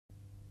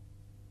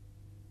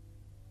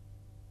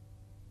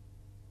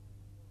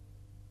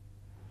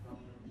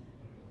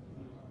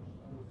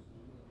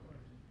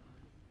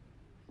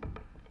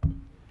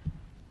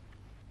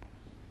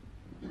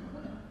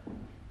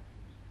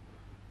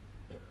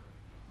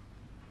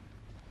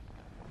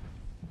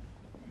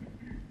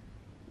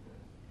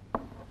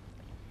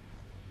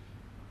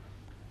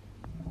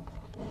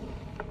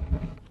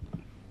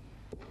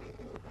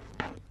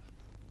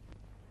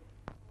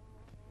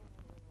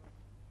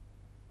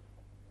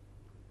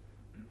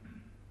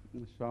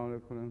Assalamu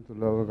alaikum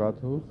warahmatullahi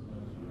wabarakatuh.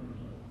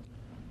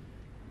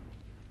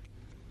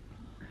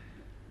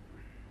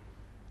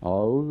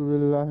 أعوذ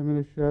بالله من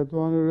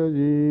الشيطان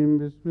الرجيم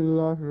بسم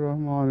الله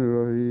الرحمن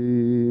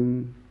الرحيم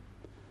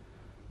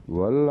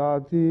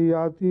واللاتي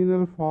يأتين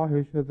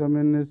الفاحشة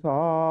من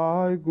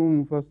نسائكم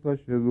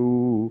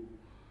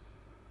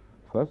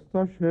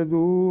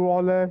فاستشهدوا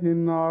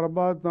عليهن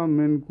أربعة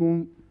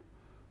منكم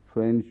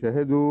فإن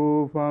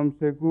شهدوا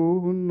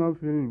فأمسكوهن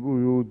في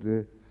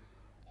البيوت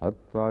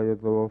حتى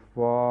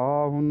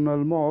يتوفاهن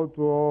الموت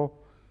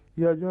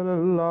يجعل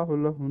الله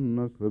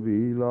لهن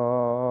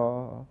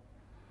سبيلا.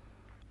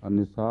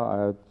 An-Nisaa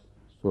आयत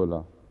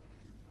 16।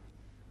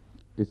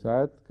 इस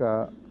आयत का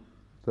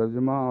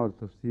तर्जमा और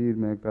तफसीर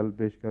मैं कल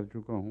पेश कर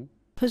चुका हूँ।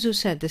 Hazur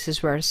said this is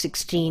verse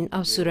 16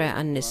 of Surah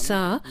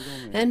An-Nisaa,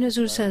 and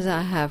Hazur says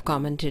I have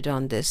commented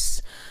on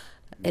this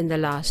in the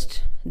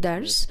last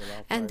dars,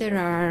 and there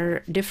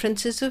are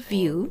differences of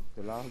view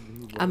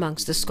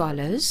amongst the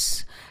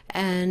scholars,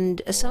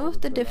 and some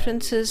of the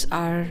differences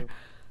are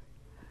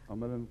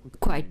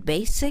quite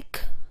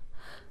basic.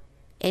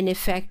 In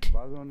effect,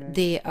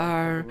 they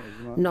are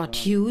not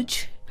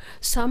huge.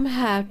 Some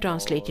have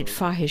translated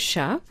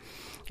fahisha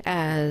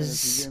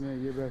as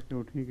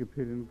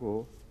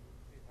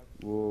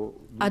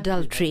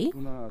adultery,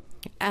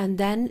 and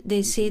then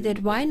they say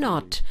that why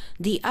not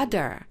the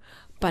other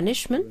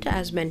punishment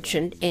as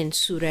mentioned in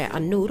Surah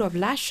An-Nur of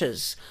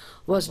lashes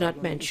was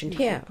not mentioned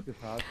here.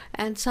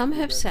 And some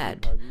have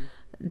said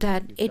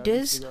that it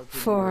is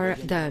for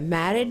the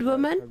married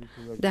woman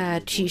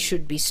that she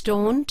should be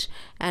stoned,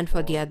 and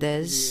for the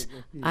others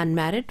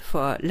unmarried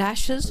for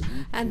lashes,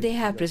 and they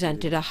have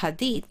presented a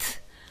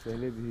hadith.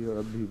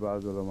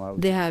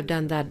 They have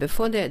done that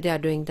before, they are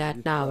doing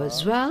that now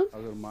as well,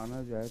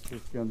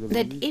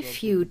 that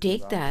if you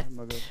take that,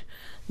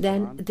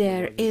 then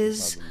there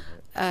is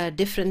a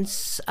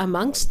difference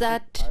amongst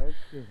that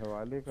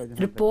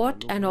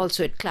report, and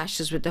also it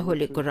clashes with the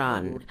Holy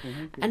Quran.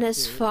 And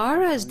as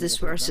far as this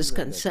verse is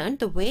concerned,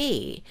 the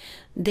way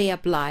they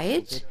apply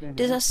it, it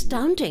is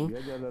astounding.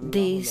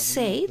 They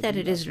say that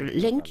it is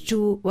linked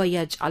to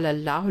وَيَجْعَلَ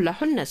اللَّهُ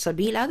لَهُنَّ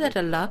سَبِيلًا, that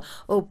Allah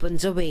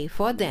opens a way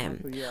for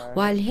them,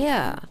 while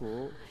here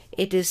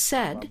it is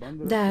said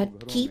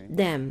that keep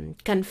them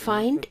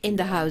confined in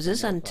the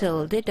houses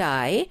until they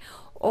die,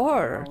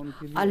 or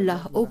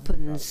Allah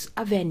opens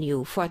a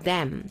venue for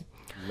them.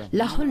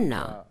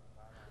 Lahunna,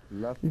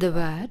 the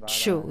word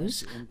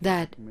shows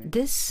that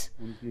this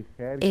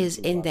is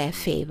in their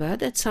favor,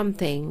 that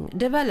something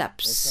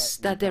develops,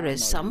 that there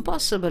is some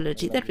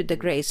possibility that with the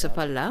grace of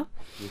Allah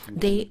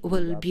they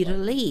will be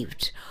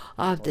relieved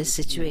of this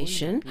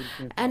situation,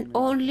 and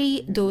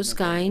only those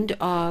kind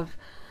of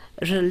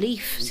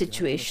relief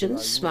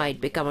situations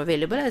might become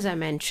available, as I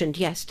mentioned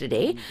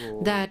yesterday,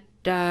 that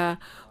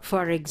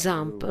for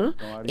example,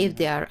 if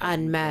they are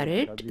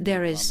unmarried,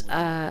 there is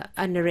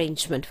an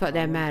arrangement for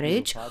their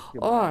marriage,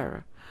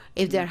 or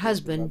if their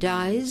husband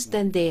dies,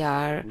 then they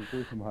are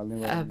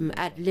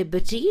at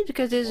liberty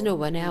because there is no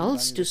one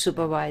else to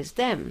supervise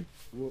them.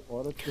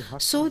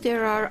 So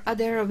there are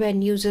other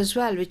venues as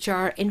well which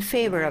are in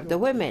favor of the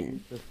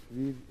women.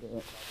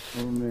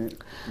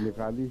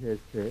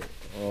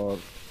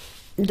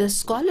 The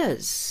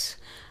scholars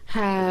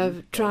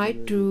have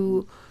tried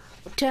to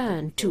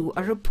turn to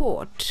a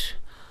report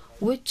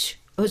which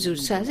Huzur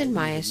says, in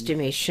my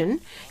estimation,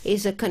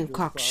 is a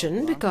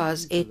concoction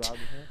because it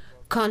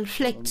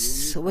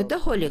conflicts with the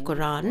Holy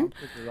Quran,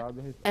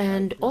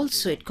 and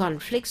also it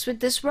conflicts with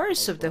this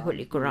verse of the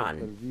Holy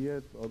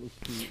Quran.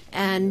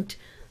 And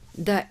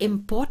the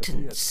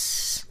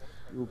importance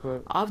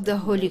of the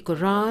Holy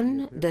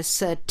Quran, the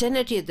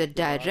certainty of the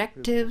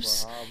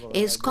directives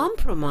is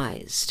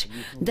compromised.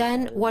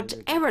 Then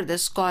whatever the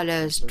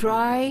scholars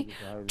try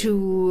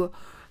to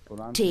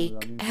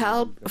take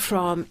help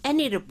from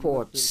any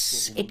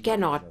reports, it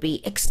cannot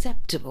be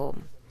acceptable.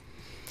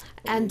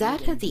 And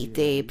that hadith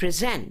they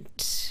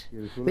present,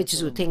 which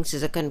is who thinks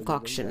is a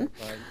concoction,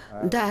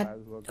 that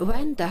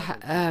when the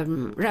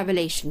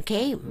revelation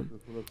came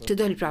to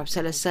the Holy Prophet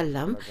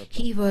ﷺ,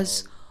 he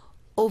was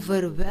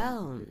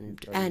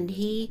overwhelmed, and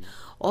he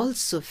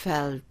also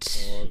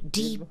felt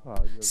deep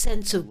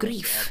sense of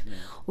grief.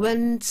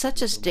 When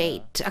such a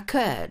state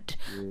occurred,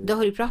 the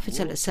Holy Prophet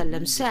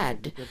ﷺ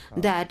said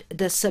that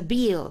the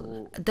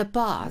sabil, the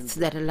path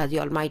that Allah the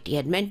Almighty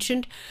had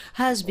mentioned,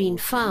 has been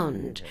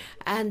found,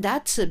 and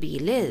that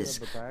sabil is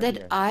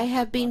that I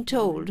have been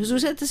told. Who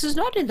said this is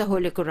not in the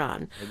Holy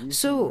Quran?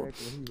 So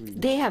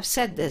they have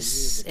said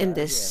this in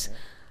this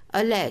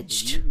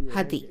alleged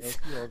hadith,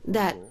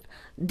 that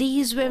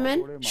these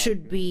women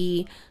should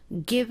be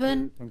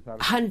given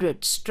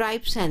 100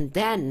 stripes and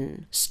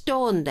then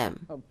stone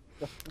them.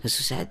 So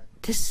said,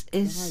 this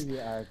is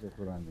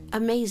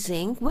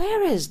amazing.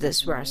 Where is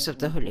this verse of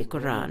the Holy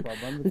Quran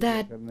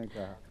that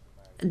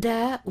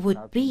there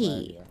would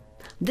be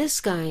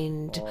this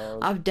kind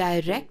of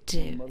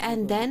directive,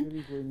 and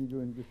then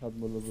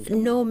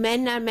no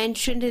men are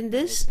mentioned in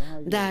this,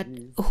 that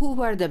who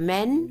were the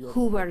men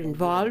who were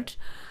involved,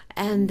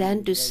 and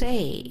then to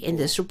say in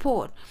this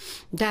report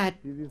that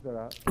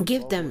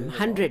give them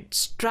 100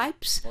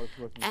 stripes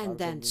and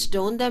then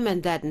stone them,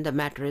 and then the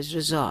matter is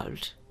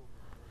resolved.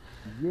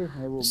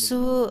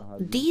 So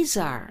these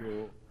are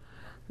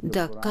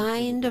the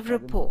kind of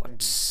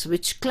reports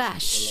which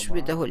clash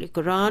with the Holy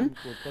Quran,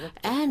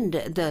 and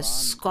the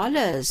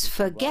scholars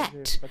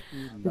forget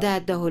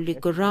that the Holy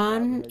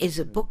Quran is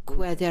a book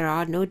where there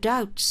are no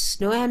doubts,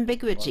 no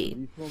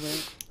ambiguity.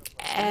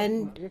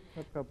 And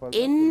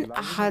in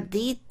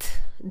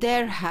hadith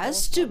there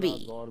has to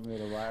be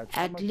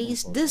at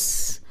least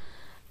this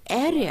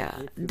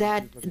area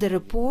that the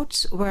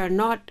reports were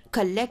not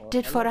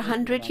collected for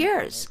 100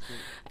 years.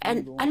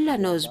 And Allah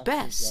knows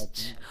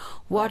best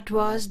what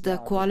was the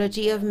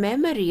quality of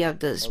memory of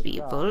those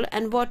people,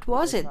 and what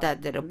was it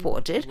that they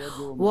reported.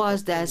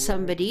 Was there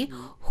somebody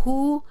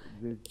who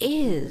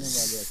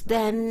is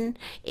then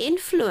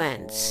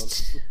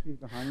influenced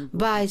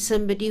by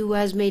somebody who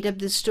has made up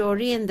the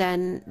story, and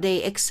then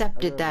they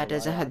accepted that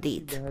as a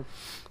hadith?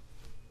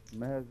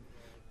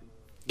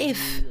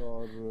 If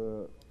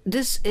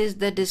this is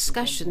the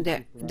discussion,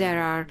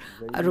 there are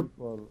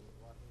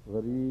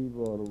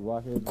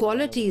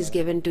qualities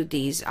given to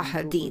these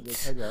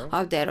ahadith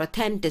of their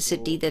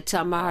authenticity, that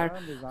some are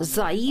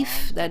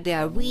zaif, that they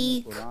are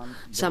weak,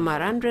 some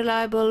are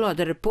unreliable, or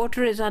the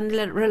reporter is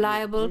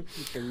unreliable.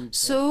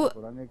 So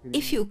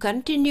if you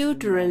continue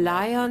to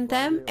rely on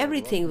them,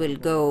 everything will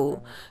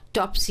go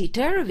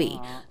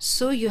topsy-turvy.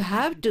 So you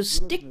have to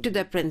stick to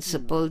the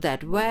principle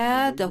that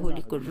where the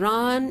Holy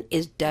Quran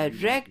is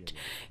direct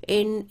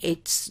in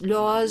its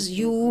laws,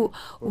 you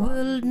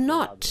will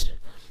not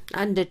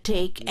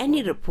undertake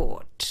any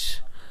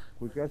report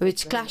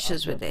which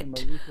clashes with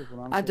it.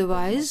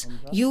 Otherwise,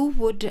 you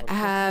would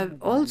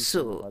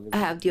also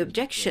have the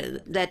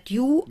objection that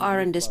you are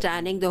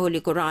understanding the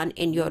Holy Quran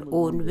in your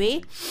own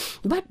way.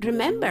 But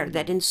remember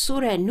that in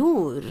Surah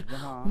Nur,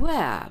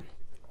 where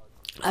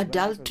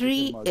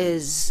adultery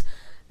is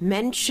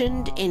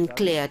mentioned in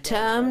clear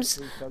terms,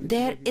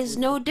 there is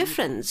no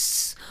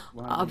difference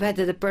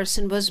whether the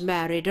person was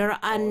married or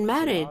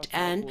unmarried,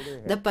 and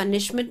the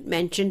punishment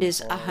mentioned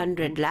is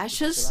 100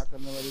 lashes.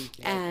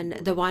 And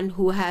the one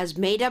who has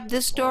made up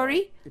this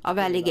story of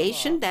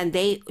allegation, then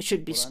they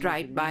should be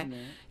striped by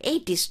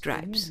 80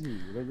 stripes.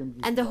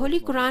 And the Holy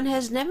Quran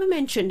has never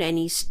mentioned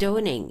any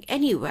stoning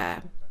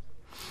anywhere.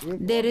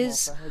 There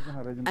is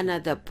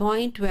another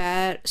point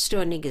where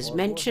stoning is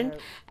mentioned,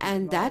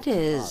 and that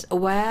is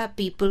where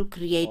people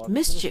create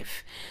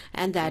mischief.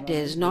 And that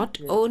is not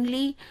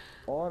only,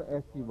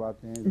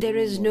 there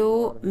is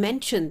no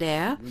mention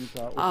there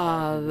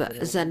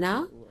of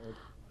zina,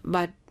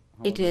 but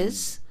it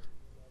is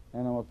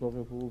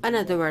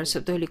another verse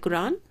of the Holy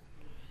Quran.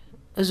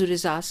 Azur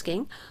is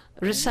asking,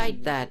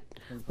 recite that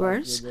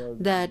verse,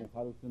 that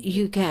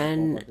you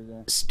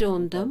can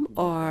stone them,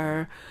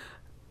 or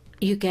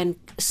you can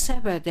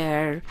sever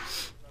their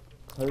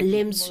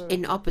limbs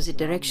in opposite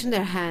direction,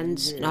 their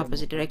hands in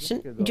opposite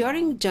direction.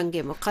 During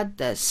Jang-e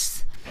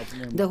Muqaddas,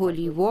 the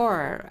holy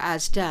war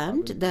as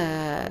termed,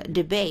 the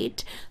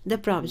debate, the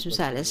Prophet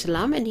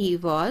ﷺ, and he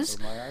was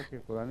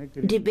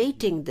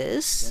debating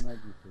this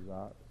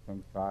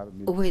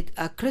with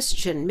a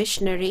Christian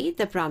missionary,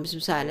 the Prophet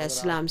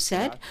ﷺ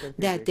said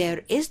that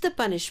there is the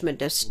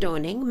punishment of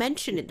stoning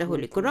mentioned in the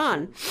Holy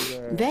Quran.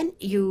 When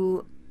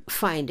you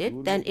find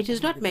it, then it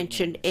is not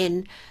mentioned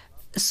in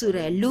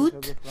Surah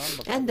Lut,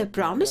 and the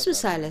Prophet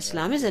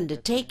ﷺ is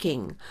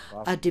undertaking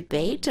a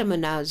debate, a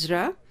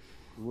munazra,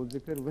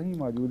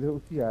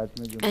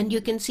 and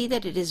you can see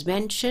that it is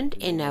mentioned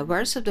in a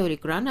verse of the Holy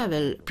Quran. I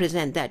will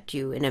present that to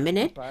you in a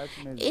minute.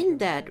 In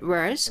that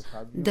verse,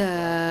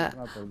 the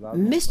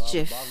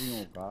mischief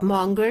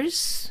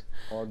mongers,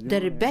 the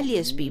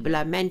rebellious people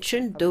are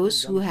mentioned,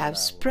 those who have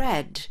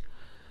spread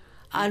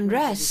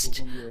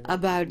unrest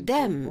about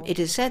them. It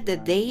is said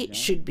that they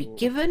should be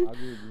given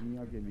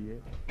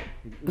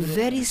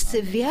very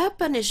severe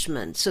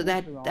punishment, so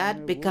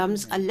that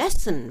becomes a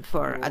lesson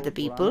for other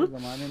people.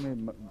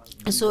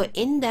 So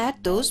in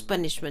that, those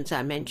punishments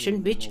are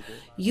mentioned which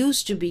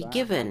used to be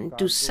given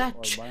to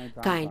such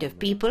kind of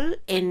people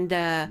in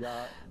the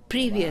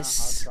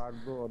previous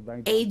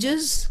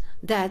ages,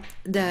 that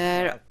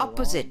their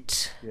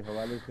opposite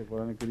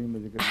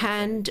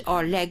hand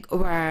or leg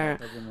were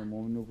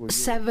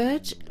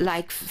severed,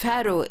 like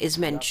Pharaoh is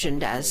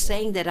mentioned as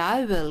saying that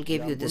I will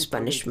give you this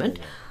punishment,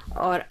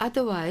 or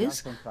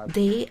otherwise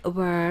they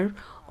were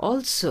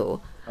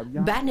also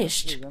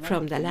banished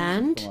from the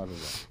land.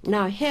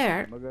 Now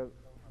here,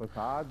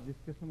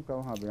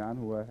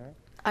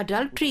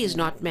 adultery is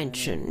not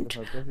mentioned,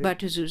 but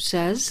Huzur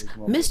says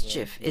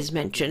mischief is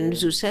mentioned.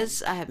 Huzur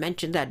says, I have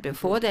mentioned that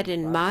before, that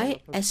in my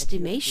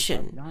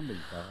estimation,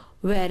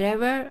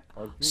 wherever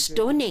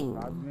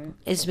stoning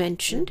is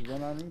mentioned,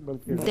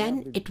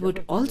 then it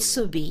would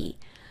also be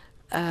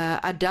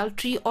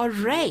adultery or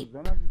rape.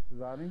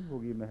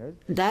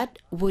 That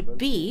would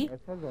be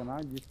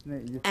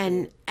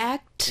an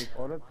act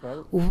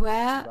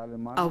where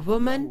a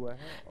woman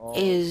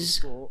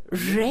is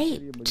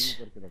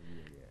raped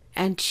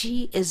and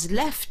she is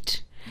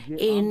left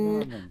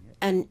in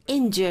an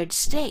injured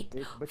state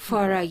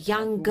for a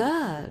young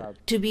girl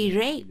to be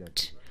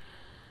raped.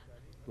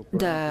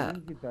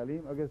 The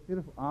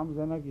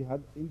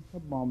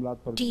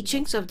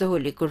teachings of the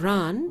Holy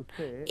Quran,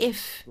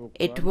 if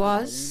it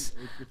was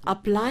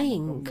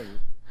applying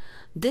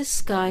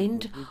this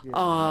kind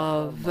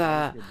of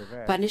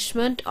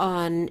punishment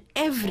on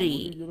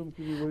every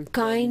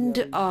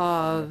kind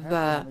of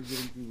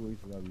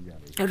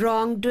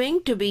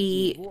wrongdoing to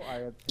be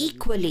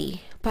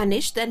equally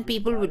punished, then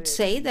people would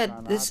say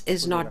that this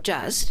is not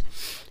just.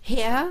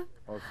 Here,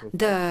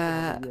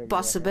 the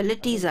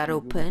possibilities are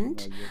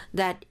opened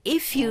that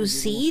if you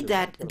see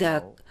that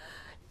the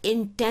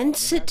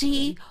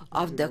intensity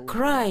of the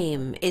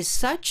crime is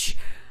such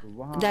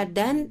that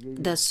then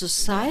the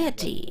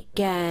society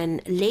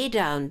can lay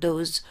down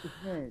those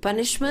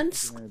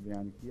punishments,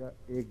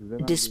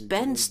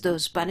 dispense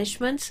those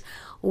punishments.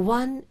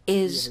 One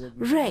is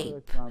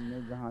rape,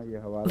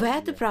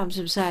 where the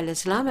Prophet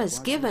ﷺ has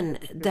given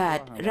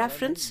that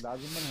reference.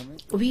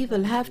 We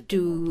will have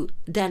to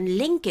then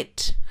link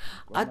it.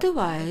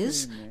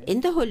 Otherwise,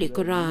 in the Holy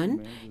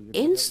Quran,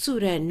 in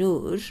Surah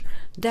Nur,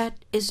 that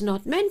is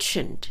not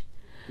mentioned.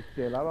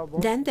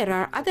 Then there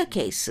are other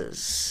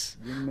cases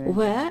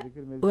where,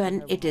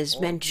 when it is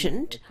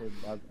mentioned,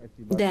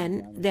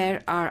 then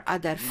there are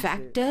other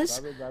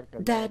factors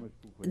that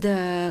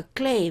the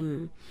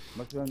claim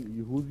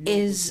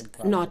is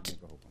not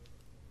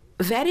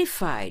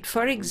verified.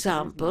 For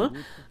example,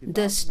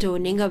 the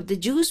stoning of the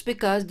Jews,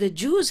 because the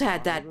Jews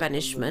had that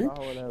punishment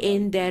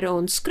in their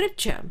own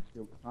scripture.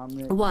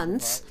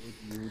 Once,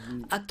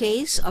 a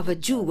case of a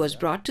Jew was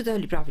brought to the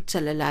Holy Prophet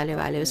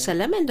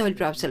ﷺ, and the Holy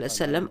Prophet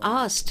ﷺ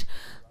asked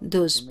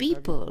those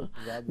people,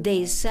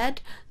 they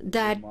said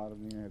that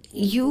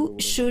you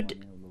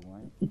should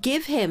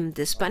give him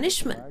this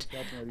punishment.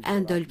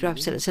 And the Holy Prophet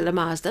ﷺ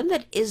asked them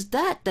that, is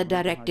that the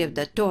directive of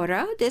the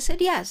Torah? They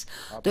said yes.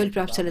 The Holy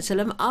Prophet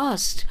ﷺ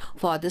asked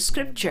for the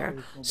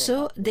scripture.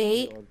 So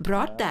they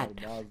brought that,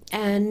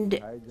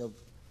 and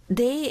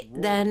they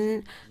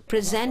then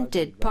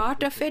presented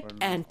part of it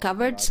and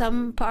covered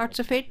some parts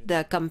of it.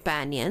 The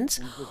companions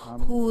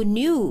who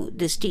knew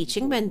this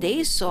teaching, when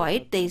they saw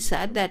it, they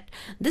said that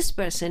this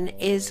person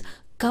is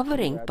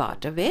covering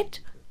part of it.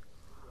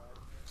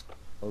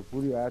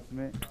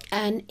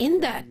 And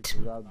in that,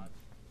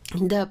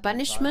 the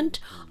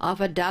punishment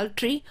of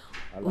adultery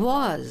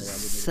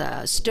was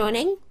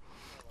stoning.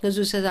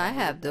 Hazur says, I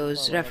have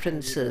those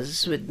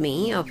references with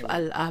me of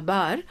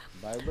Al-Ahbar,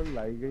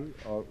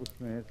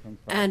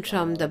 and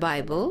from the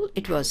Bible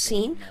it was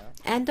seen,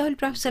 and the Holy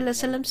Prophet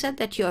ﷺ said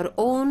that your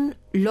own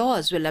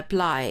laws will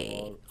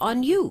apply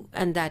on you,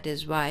 and that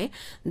is why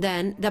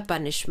then the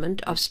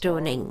punishment of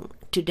stoning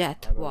to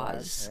death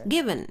was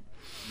given.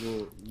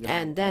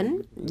 And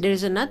then there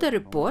is another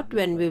report,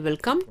 when we will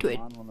come to it,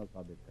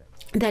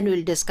 then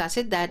we'll discuss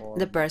it, that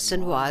the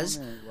person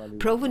was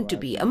proven to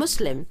be a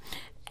Muslim.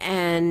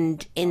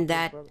 And in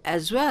that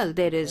as well,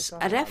 there is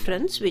a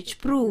reference which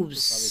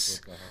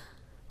proves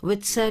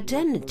with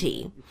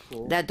certainty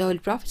that the Holy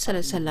Prophet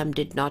ﷺ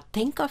did not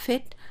think of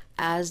it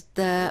as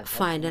the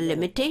final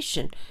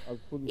limitation.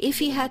 If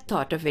he had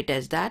thought of it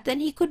as that,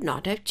 then he could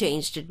not have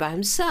changed it by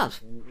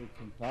himself.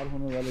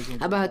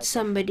 About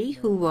somebody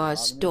who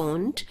was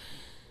stoned,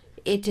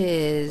 it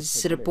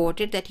is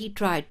reported that he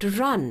tried to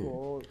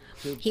run.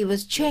 He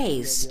was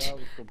chased,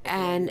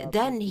 and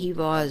then he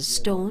was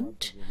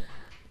stoned.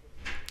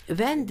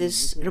 When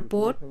this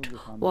report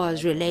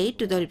was relayed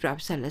to the Holy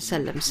Prophet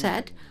ﷺ,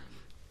 said,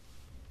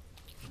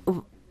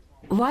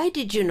 why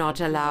did you not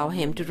allow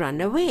him to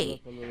run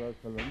away?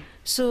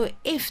 So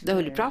if the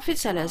Holy Prophet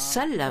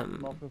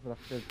ﷺ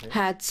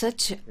had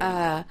such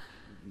a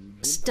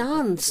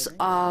stance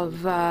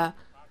of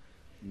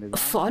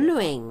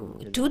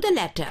following to the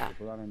letter,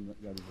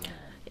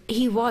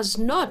 he was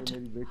not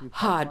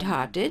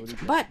hard-hearted,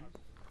 but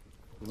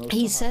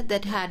he said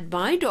that had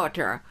my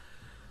daughter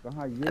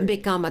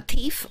become a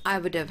thief, I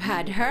would have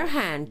had her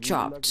hand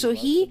chopped. So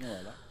he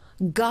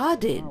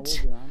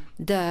guarded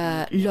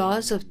the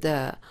laws of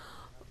the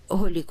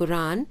Holy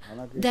Quran.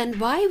 Then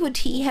why would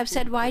he have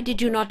said, why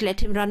did you not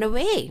let him run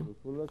away?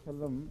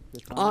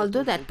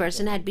 Although that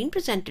person had been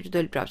presented to the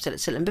Holy Prophet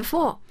ﷺ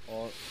before.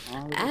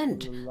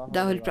 And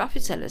the Holy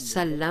Prophet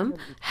ﷺ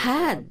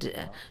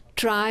had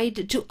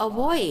tried to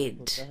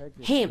avoid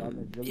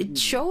him. It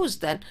shows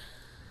that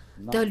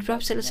the Holy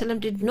Prophet ﷺ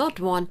did not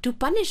want to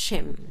punish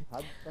him.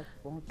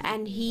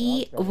 And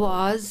he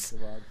was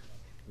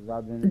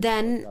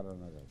then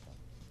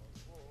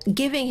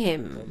giving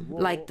him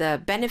like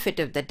the benefit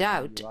of the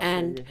doubt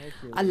and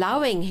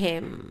allowing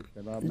him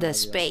the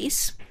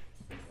space.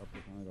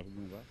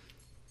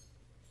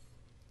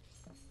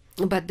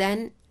 But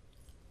then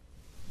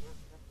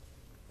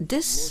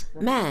this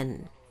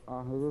man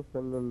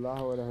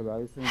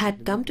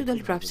had come to the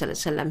Prophet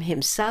ﷺ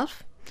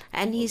himself,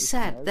 and he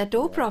said that,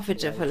 O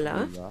Prophet of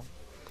Allah,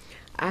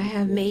 I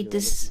have made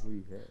this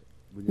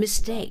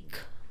mistake,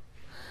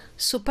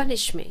 so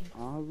punish me.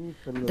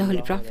 The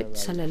Holy Prophet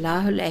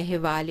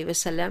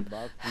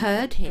ﷺ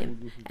heard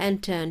him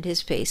and turned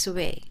his face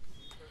away.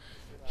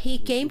 he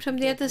came from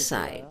the other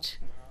side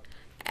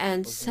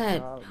and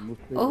said,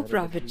 "O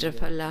Prophet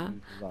of Allah,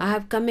 I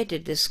have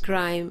committed this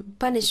crime,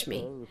 punish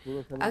me."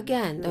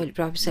 Again, the Holy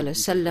Prophet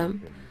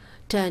ﷺ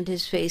turned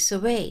his face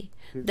away.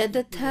 Then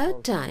the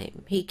third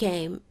time he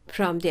came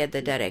from the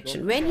other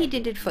direction. When he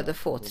did it for the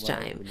fourth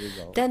time,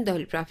 then the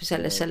Holy Prophet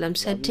ﷺ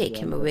said, "Take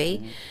him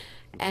away."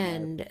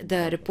 And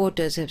the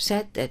reporters have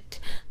said that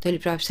the Holy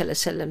Prophet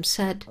ﷺ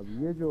said,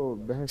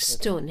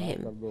 "Stone him."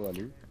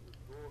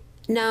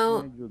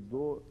 Now,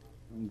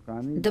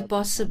 the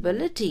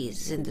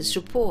possibilities in this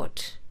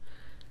report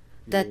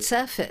that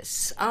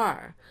surface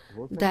are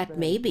that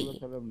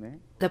maybe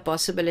the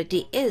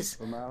possibility is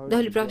the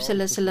Holy Prophet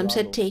ﷺ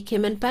said, "Take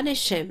him and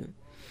punish him."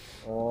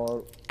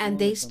 And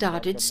they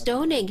started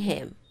stoning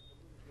him.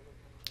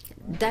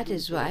 That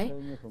is why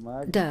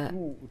the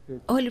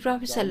Holy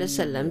Prophet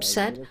ﷺ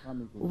said,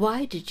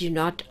 "Why did you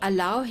not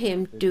allow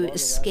him to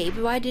escape?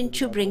 Why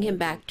didn't you bring him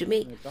back to me?"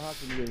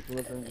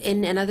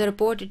 In another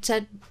report, it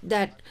said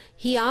that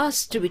he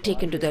asked to be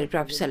taken to the Holy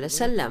Prophet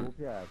ﷺ.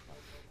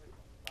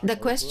 The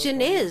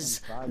question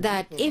is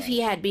that if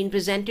he had been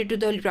presented to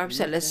the Holy Prophet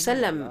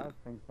ﷺ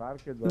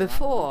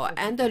before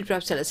and the Holy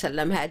Prophet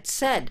ﷺ had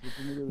said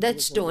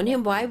that stone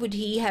him, why would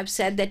he have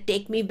said that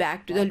take me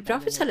back to the Holy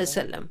Prophet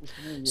ﷺ?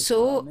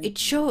 So it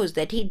shows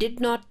that he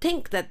did not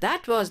think that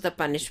that was the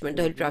punishment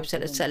the Holy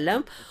Prophet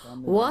ﷺ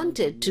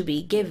wanted to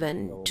be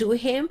given to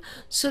him.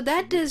 So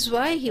that is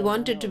why he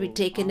wanted to be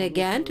taken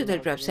again to the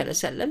Holy Prophet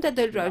ﷺ, that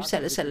the Holy Prophet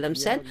ﷺ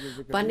said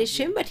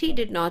punish him, but he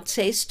did not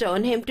say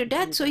stone him to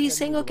death. So he's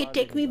saying, okay,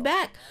 take me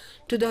back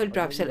to the Holy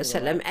Prophet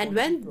ﷺ. And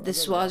when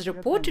this was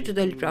reported to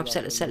the Holy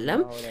Prophet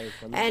ﷺ,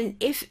 and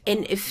if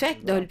in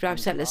effect the Holy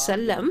Prophet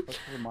ﷺ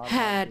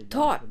had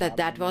thought that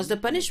that was the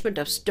punishment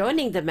of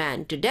stoning the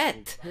man to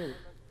death,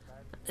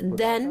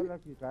 then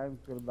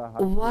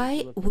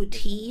why would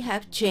he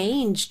have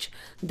changed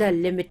the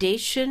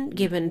limitation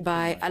given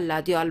by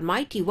Allah the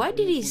Almighty? Why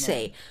did he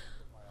say?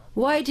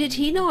 Why did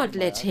he not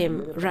let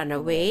him run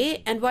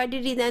away? And why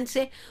did he then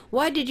say,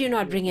 "Why did you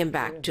not bring him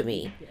back to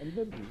me?"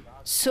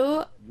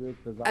 So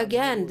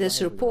again,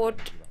 this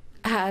report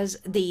has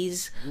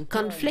these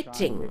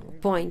conflicting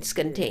points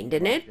contained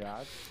in it.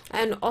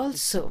 And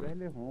also,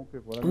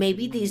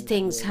 maybe these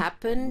things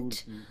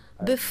happened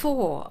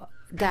before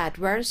that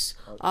verse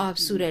of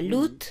Surah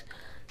Lut,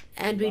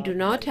 and we do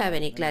not have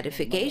any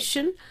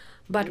clarification.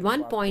 But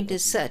one point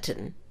is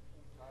certain,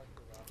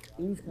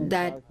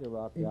 that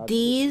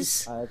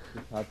these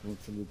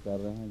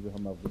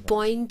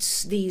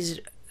points, these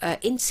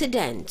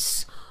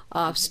incidents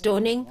of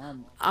stoning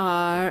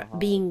are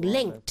being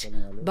linked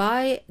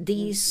by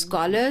these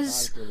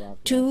scholars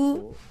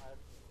to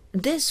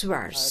this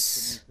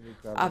verse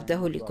of the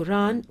Holy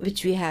Quran,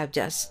 which we have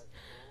just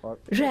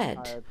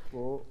read.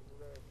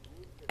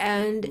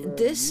 And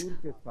this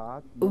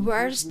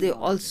verse, they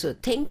also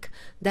think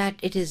that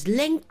it is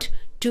linked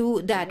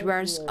to that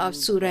verse of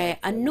Surah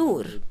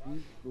An-Nur.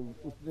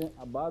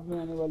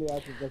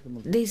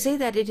 They say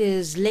that it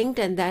is linked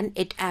and then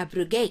it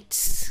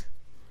abrogates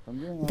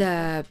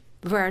the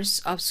verse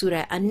of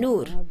Surah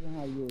An-Nur.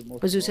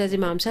 Huzur says,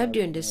 "Imam Sahib, do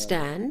you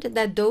understand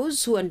that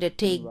those who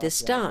undertake this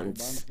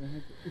stance,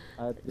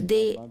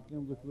 they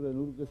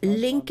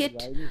link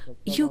it,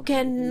 you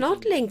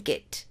cannot link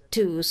it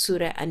to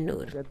Surah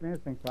An-Nur.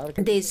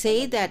 They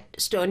say that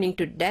stoning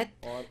to death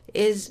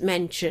is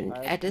mentioned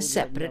at a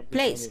separate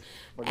place.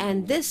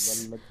 And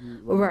this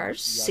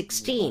verse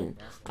 16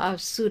 of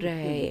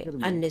Surah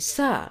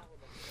An-Nisaa.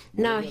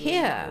 Now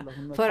here,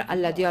 for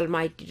Allah the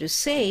Almighty to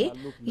say,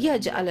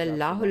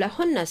 Yaj'alallahu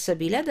lahunna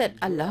sabila, that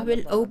Allah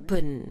will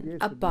open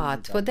a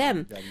path for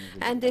them.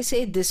 And they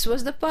say, this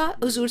was the path.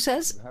 Huzur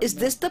says, is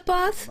this the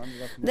path?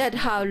 That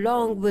how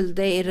long will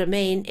they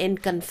remain in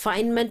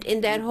confinement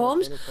in their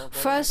homes?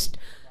 First,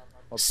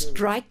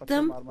 strike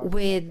them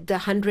with the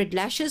 100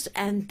 lashes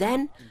and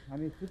then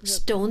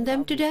stone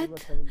them to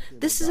death.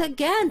 This is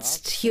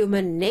against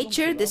human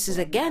nature. This is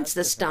against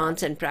the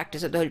stance and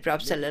practice of the Holy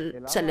Prophet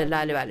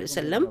sallallahu alaihi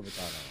wasallam.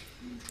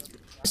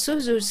 So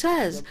Huzur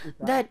says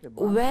that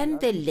when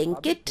they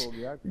link it,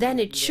 then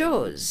it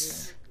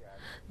shows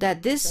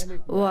that this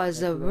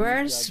was a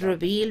verse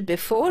revealed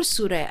before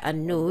Surah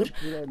An-Nur,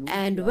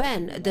 and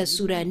when the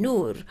Surah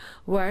Nur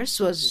verse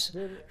was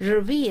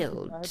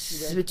revealed,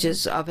 which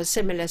is of a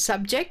similar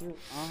subject,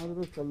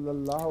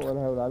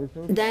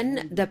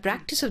 then the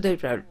practice of the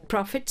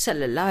Prophet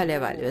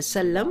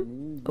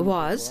ﷺ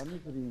was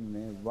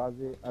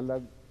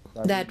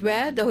that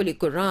where the Holy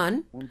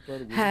Quran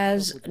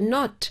has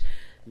not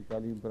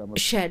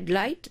shed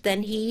light,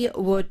 then he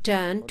would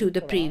turn to the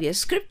previous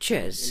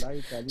scriptures.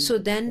 So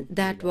then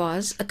that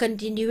was a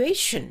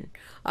continuation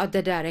of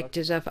the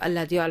directives of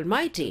Allah the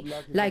Almighty.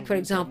 Like, for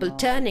example,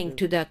 turning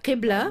to the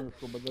Qibla,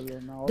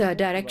 the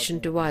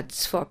direction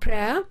towards for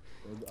prayer.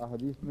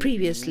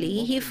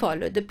 Previously, he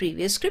followed the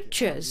previous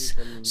scriptures.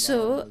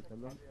 So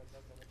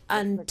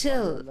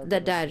until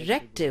the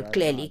directive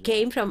clearly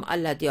came from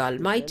Allah the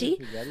Almighty,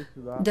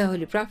 the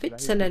Holy Prophet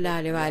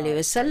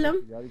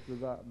ﷺ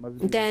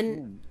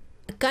then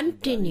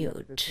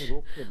continued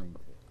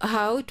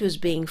how it was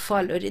being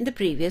followed in the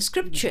previous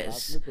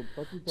scriptures.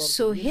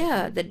 So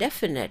here the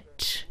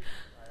definite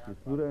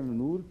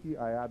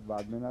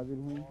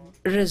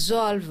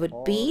resolve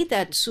would be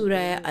that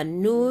Surah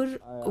An-Nur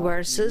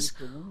verses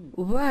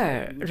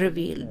were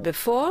revealed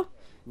before,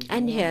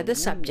 and here the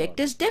subject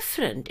is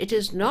different. It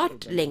is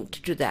not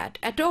linked to that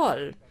at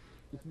all.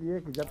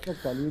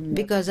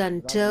 Because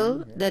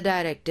until the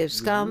directives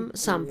come,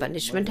 some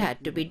punishment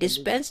had to be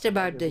dispensed.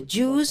 About the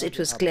Jews, it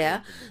was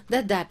clear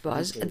that that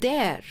was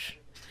their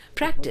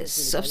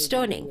practice of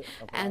stoning,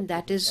 and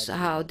that is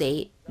how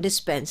they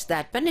dispensed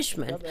that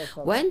punishment.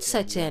 When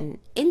such an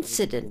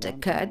incident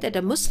occurred that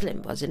a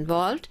Muslim was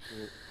involved,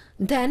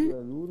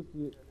 then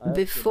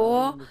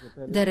before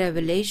the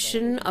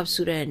revelation of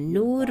Surah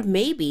Nur,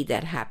 maybe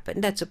that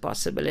happened. That's a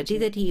possibility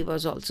that he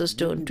was also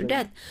stoned to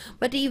death.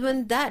 But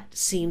even that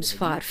seems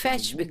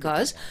far-fetched,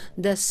 because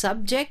the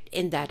subject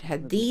in that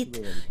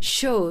hadith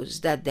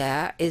shows that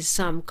there is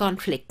some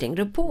conflicting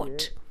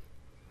report.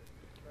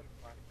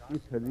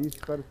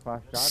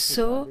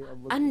 So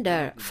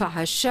under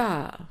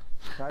fahasha,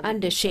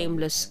 under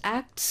shameless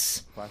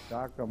acts,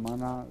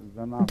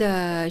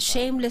 the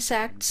shameless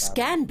acts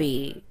can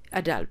be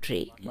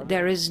adultery.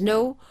 There is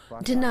no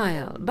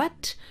denial.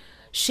 But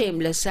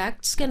shameless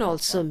acts can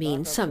also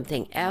mean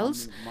something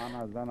else.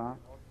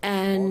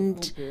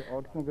 And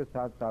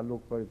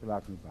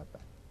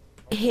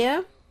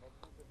here,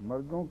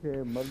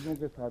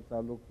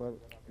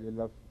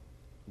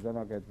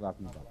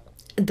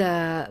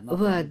 the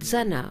word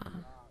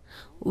zana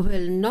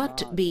will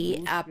not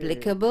be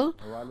applicable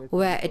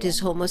where it is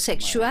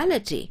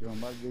homosexuality,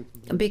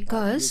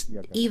 because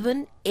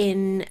even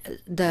in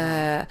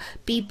the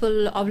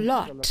people of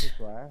Lot,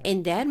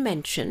 in their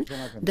mention,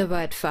 the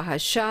word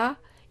fahasha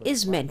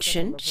is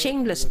mentioned,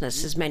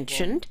 shamelessness is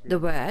mentioned, the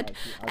word,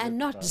 and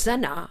not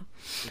zana.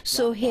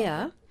 So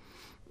here,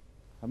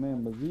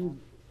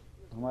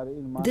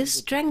 this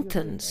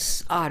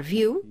strengthens our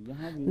view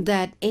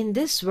that in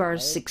this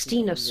verse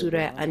 16 of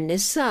Surah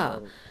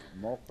An-Nisaa,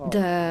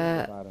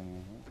 the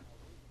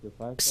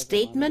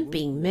statement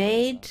being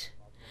made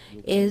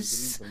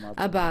is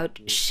about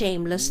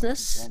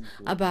shamelessness,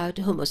 about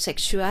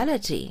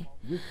homosexuality,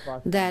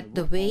 that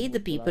the way the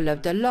people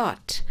of the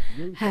Lot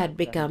had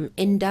become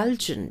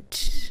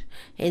indulgent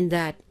in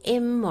that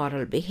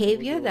immoral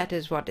behavior, that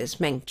is what is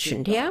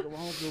mentioned here.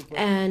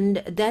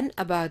 And then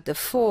about the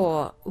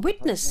four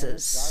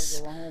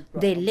witnesses,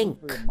 they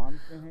link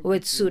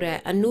with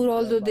Surah An-Nur,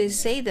 although they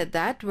say that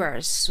that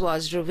verse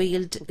was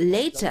revealed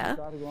later,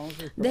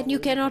 then you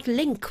cannot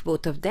link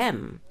both of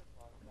them.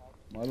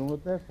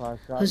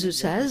 Huzur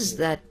says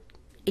that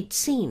it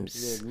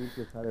seems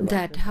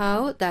that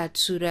how that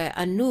Surah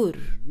An-Nur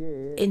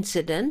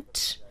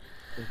incident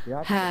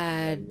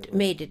had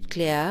made it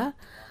clear,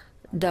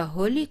 the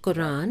Holy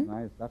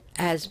Quran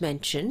has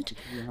mentioned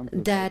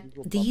that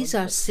these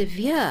are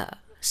severe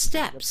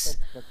steps.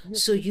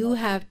 So you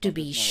have to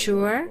be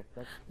sure,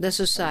 the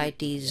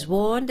society is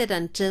warned, that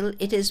until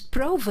it is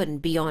proven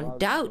beyond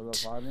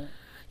doubt,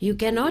 you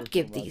cannot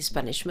give these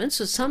punishments.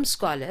 So some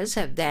scholars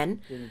have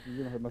then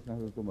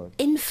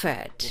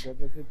inferred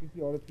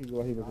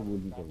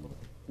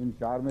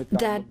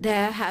that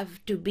there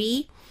have to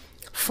be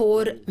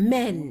 4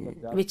 men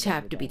which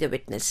have to be the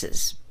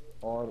witnesses.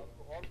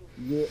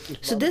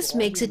 So this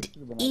makes it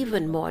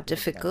even more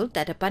difficult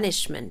that a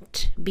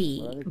punishment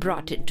be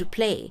brought into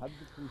play.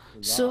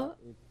 So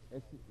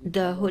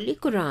the Holy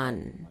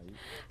Quran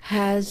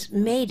has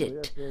made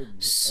it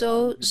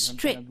so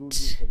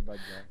strict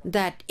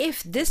that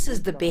if this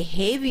is the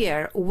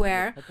behavior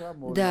where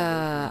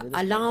the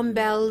alarm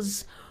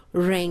bells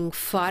ring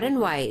far and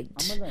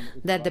wide,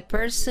 that the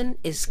person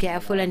is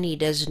careful and he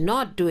does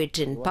not do it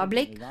in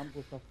public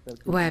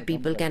where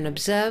people can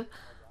observe,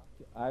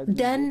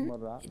 then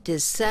it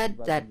is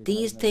said that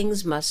these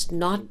things must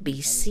not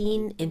be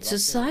seen in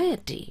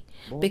society,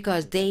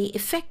 because they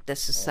affect the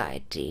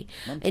society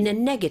in a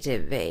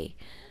negative way.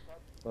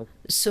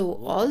 So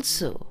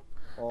also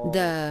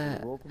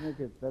the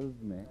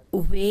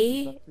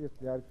way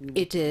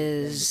it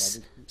is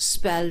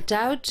spelled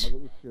out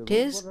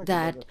is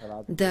that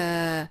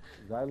the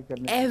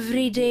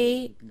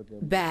everyday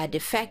bad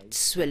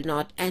effects will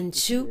not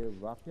ensue,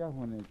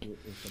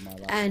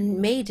 and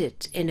made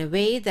it in a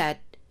way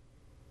that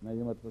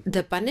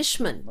the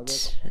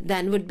punishment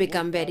then would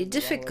become very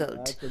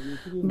difficult.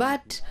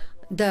 But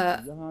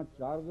the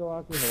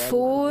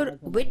 4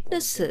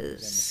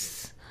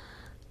 witnesses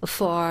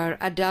for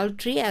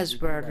adultery, as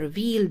were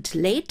revealed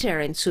later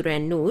in Surah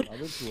Nur,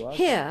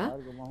 here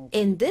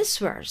in this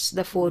verse,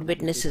 the 4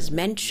 witnesses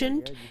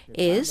mentioned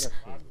is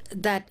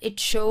that it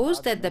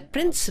shows that the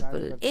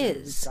principle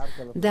is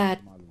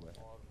that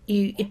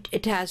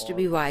it has to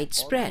be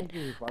widespread.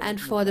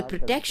 And for the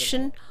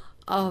protection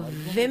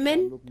of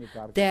women,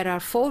 there are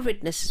 4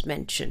 witnesses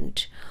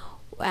mentioned.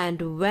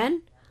 And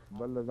when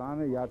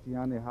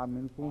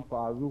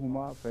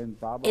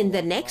in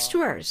the next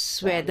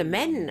verse, where the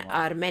men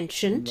are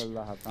mentioned,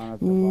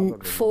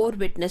 4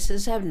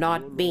 witnesses have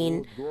not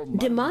been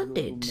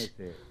demanded.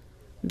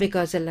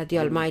 because Allah the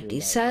Almighty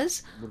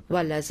says,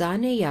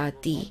 وَالَّذَانِ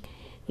يَأْتِي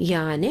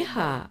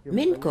يَانِهَا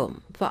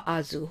مِنْكُمْ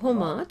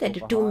فَآزُوهُمَا,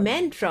 that two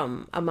men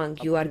from among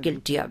you are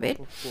guilty of it.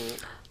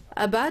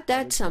 About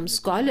that, some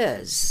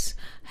scholars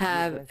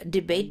have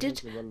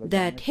debated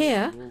that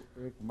here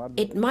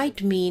it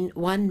might mean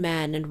one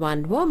man and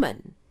one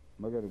woman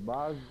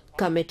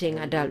committing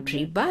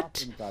adultery,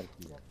 but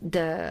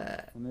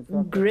the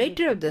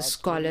greater of the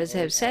scholars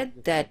have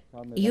said that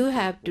you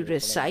have to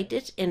recite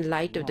it in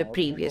light of the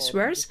previous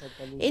verse.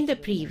 In the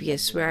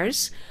previous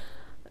verse,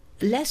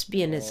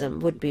 lesbianism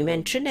would be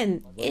mentioned,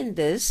 and in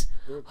this,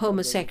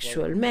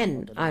 homosexual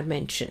men are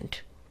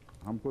mentioned.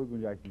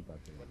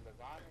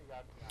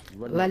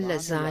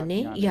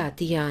 وَالَّذَانِ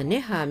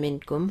يَأْتِيَانِهَا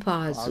مِنْكُمْ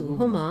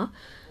فَآزُوهُمَا,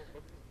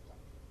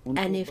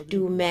 and if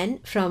two men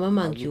from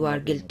among you are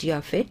guilty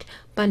of it,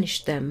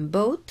 punish them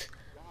both.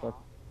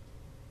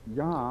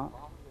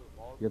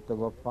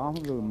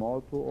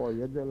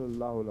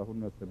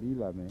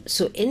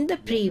 So in the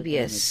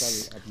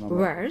previous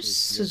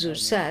verse, Huzur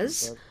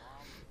says,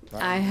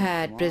 I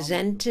had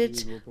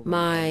presented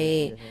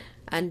my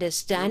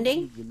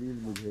understanding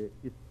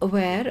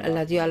where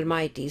Allah the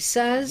Almighty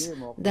says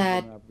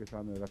that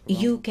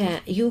you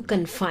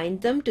confine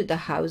them to the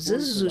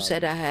houses. Huzur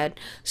said I had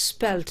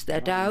spelt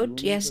that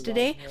out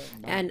yesterday,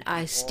 and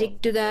I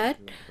stick to that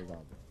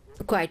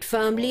quite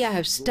firmly. I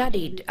have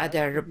studied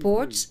other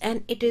reports,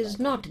 and it is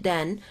not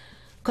then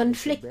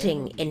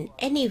conflicting in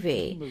any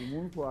way,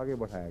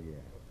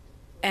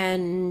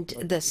 and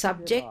the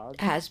subject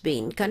has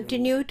been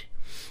continued.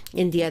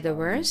 In the other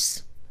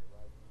verse,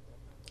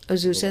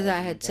 Huzur says,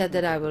 I had said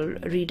that I will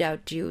read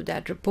out to you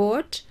that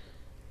report.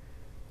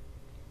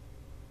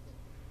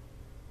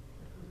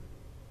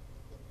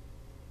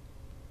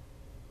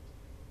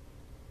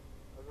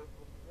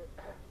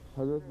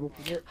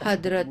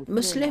 Hadrat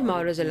Muslim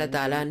Maud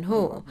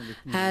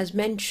has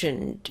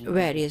mentioned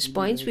various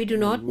points. We do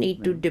not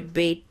need to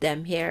debate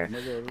them here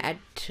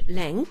at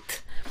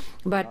length.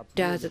 But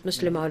Hazrat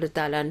Muslim Maud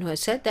has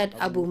said that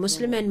Abu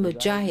Muslim and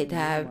Mujahid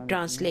have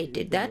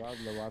translated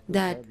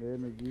that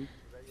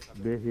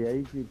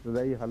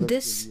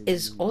this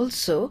is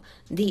also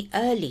the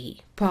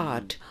early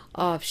part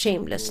of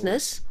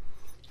shamelessness,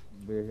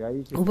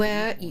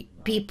 where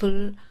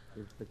people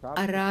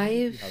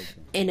arrive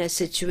in a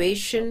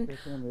situation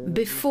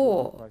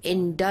before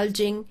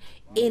indulging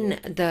in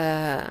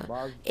the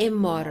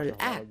immoral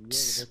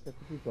acts.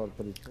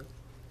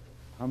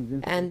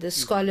 And the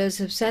scholars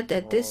have said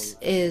that this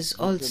is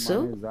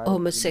also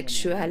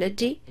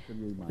homosexuality,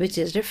 which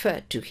is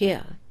referred to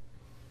here.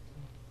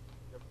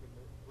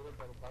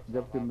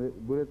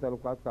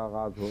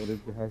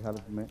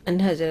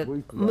 And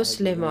Hazrat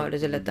Muslim Maud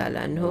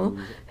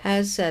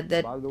has said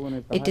that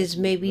it is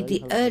maybe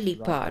the early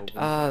part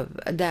of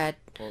that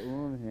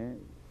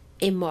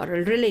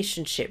immoral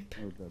relationship.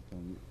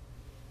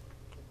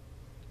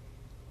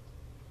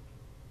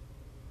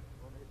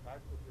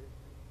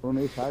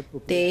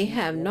 They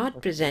have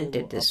not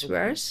presented this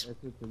verse,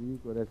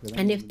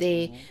 and if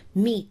they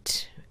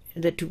meet,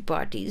 the two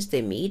parties,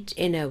 they meet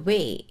in a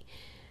way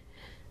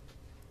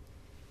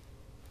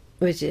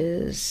which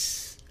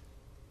is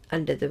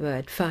under the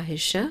word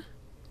fahisha.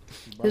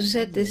 Who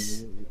said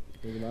this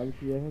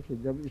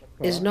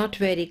is not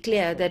very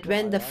clear, that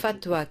when the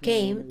fatwa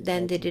came,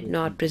 then they did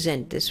not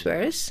present this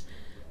verse.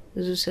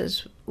 Who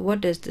says,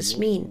 what does this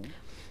mean?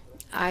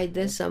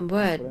 Either some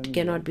word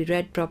cannot be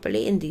read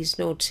properly in these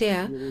notes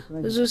here.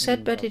 Huzur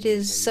said, but it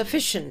is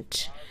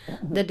sufficient,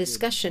 the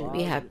discussion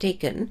we have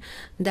taken,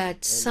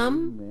 that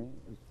some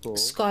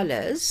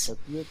scholars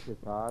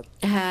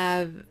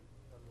have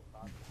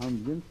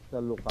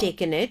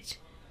taken it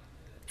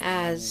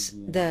as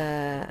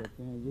the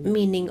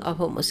meaning of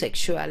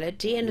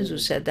homosexuality, and Huzur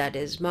said that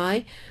is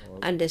my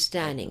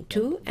understanding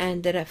too,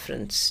 and the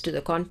reference to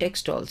the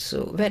context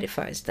also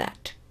verifies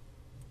that.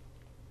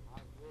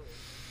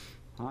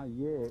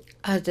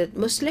 Hazrat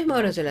Muslim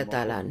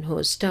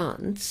Maud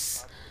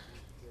stance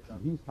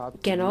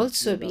can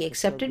also be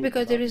accepted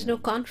because there is no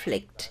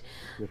conflict,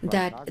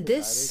 that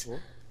this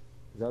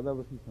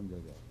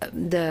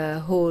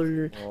the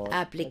whole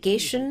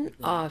application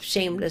of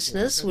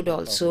shamelessness would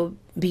also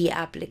be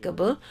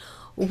applicable,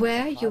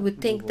 where you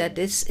would think that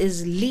this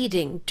is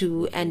leading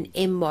to an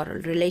immoral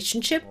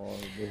relationship,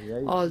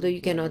 although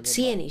you cannot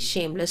see any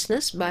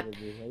shamelessness, but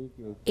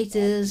it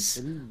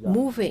is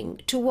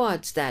moving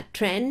towards that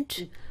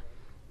trend.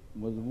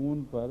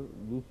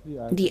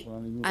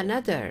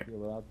 Another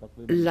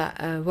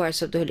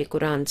verse of the Holy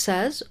Quran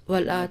says,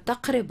 وَلَا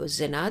تَقْرِبُوا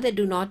الزِّنَا, they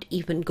do not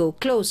even go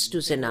close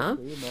to zina,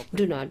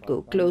 do not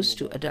go close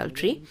to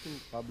adultery.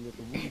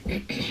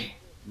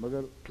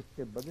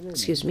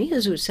 Excuse me,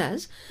 Huzur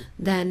says,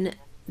 then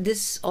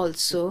this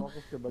also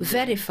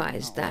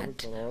verifies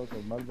that.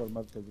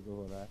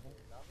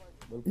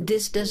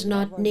 This does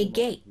not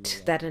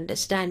negate that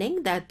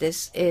understanding that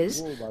this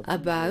is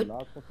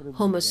about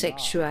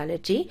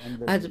homosexuality.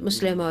 As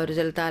Muslim Maud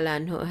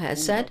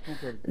has said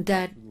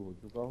that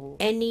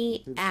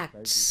any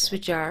acts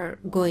which are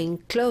going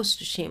close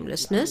to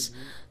shamelessness,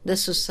 the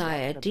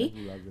society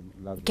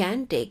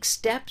can take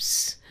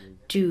steps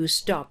to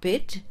stop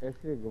it,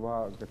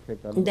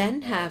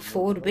 then have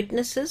 4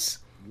 witnesses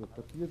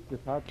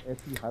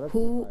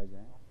who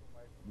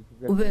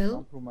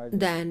will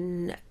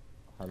then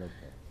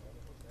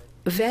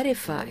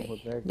verify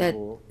that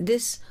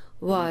this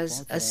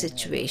was a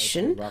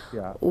situation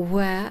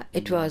where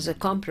it was a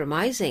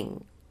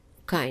compromising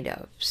kind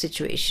of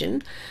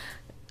situation.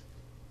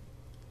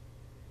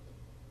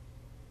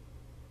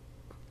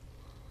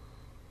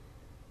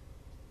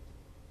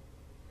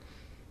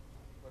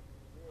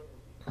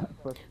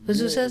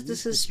 Huzur says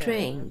this is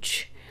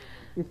strange,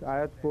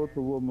 that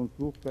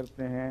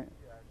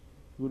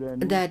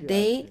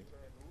they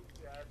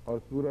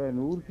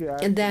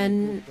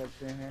then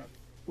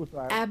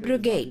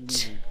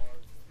abrogate.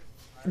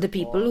 The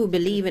people who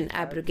believe in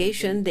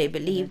abrogation, they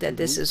believe that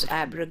this is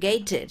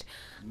abrogated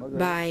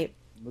by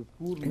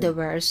the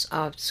verse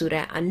of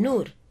Surah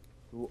An-Nur.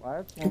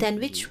 Then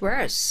which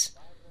verse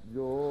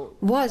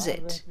was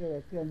it?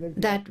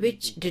 That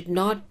which did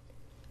not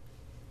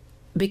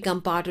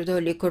become part of the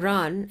Holy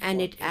Quran,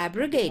 and it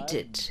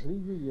abrogated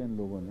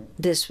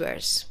this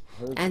verse.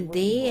 And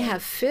they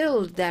have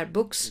filled their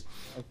books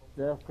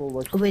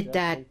with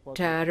that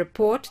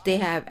report they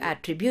have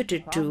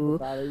attributed to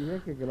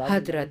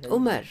Hadrat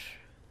Umar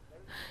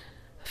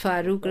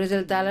Farooq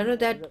Razal,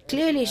 that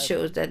clearly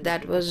shows that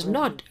that was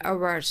not a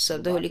verse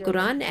of the Holy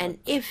Quran, and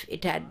if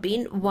it had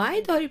been,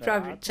 why the Holy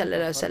Prophet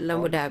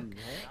ﷺ would have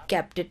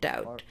kept it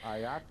out?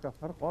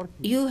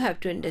 You have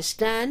to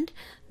understand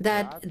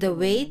that the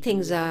way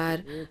things are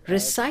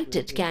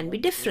recited can be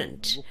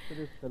different.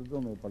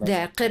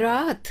 Their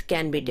qiraat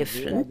can be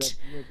different,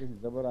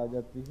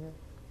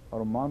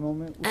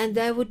 and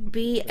there would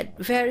be a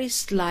very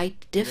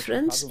slight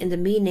difference in the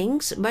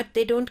meanings, but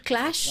they don't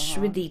clash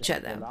with each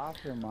other.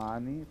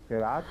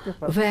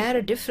 Where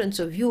a difference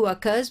of view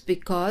occurs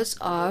because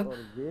of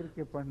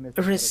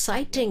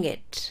reciting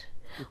it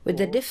with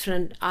a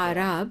different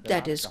Arab,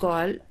 that is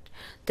called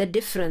the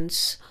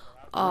difference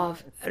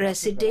of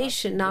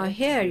recitation. Now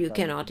here you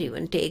cannot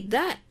even take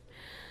that.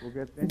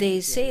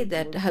 They say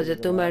that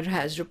Hazrat Umar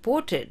has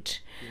reported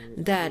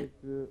that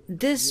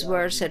this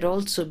verse had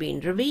also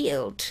been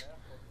revealed,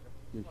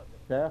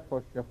 that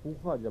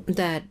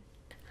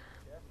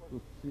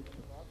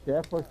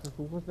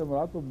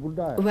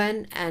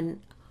when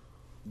an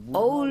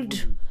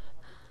old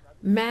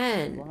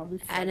man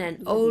and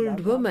an old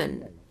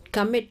woman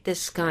commit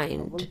this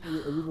kind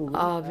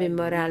of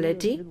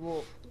immorality,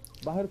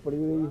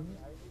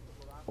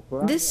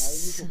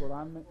 this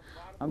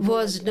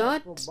was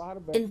not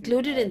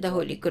included in the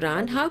Holy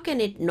Quran. How can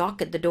it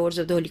knock at the doors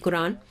of the Holy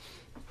Quran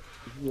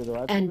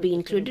and be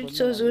included?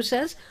 So Huzur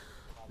says,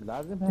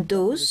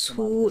 those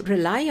who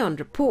rely on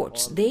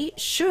reports, they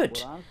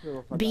should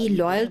be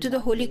loyal to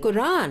the Holy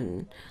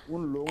Quran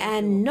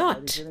and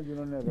not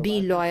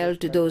be loyal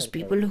to those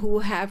people who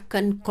have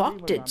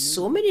concocted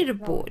so many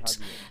reports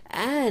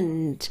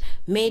and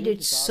made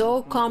it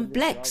so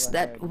complex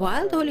that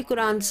while the Holy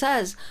Quran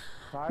says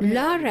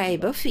La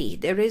raiba fi,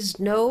 there is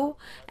no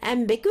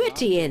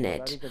ambiguity in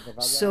it.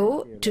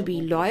 So to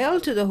be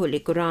loyal to the Holy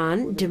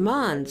Quran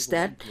demands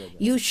that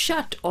you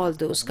shut all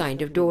those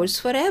kind of doors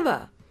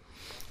forever.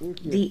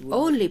 The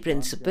only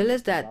principle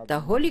is that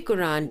the Holy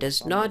Quran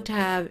does not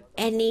have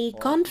any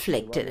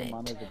conflict in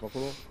it.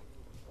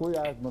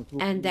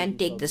 And then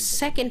take the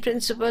second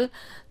principle,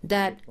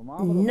 that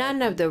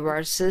none of the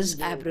verses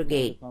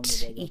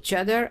abrogate each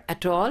other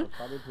at all.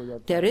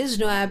 There is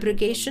no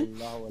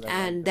abrogation,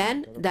 and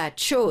then that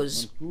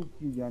shows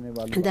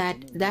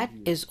that that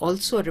is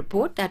also a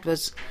report that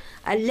was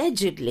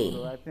allegedly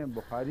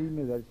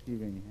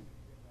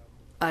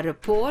a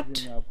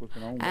report,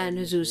 and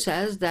Huzur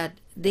says that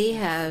they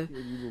have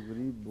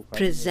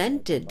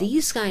presented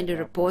these kind of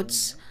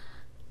reports,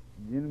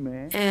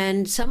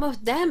 and some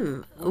of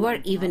them were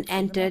even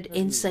entered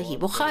in Sahih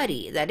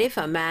Bukhari, that if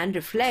a man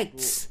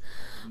reflects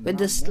with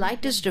the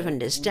slightest of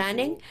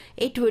understanding,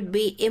 it would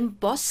be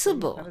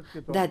impossible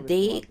that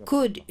they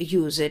could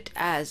use it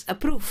as a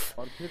proof.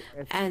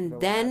 And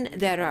then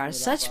there are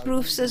such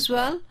proofs as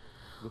well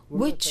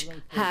which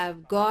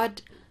have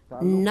got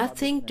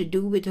nothing to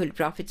do with Holy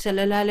Prophet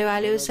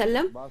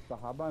ﷺ,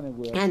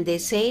 and they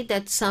say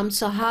that some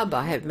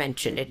Sahaba have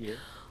mentioned it.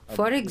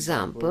 For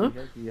example,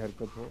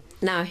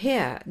 now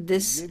here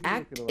this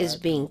act is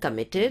being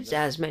committed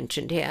as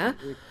mentioned here,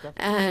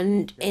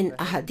 and in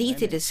a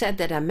hadith it is said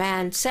that a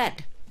man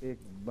said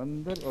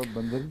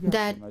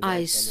that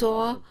I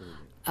saw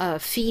a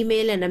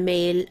female and a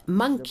male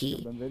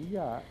monkey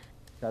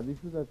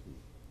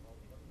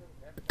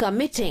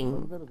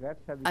committing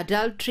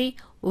adultery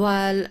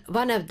while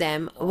one of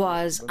them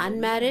was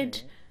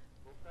unmarried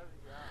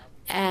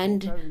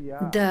and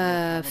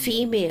the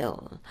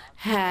female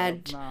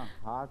had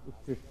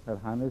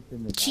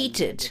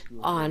cheated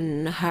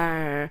on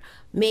her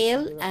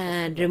male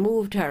and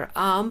removed her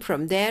arm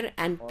from there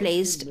and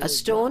placed a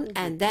stone,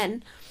 and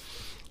then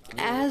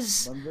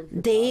as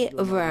they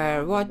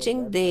were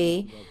watching,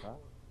 they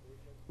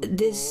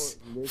this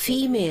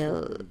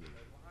female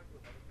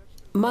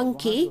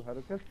monkey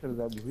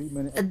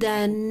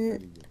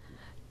then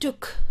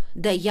took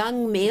the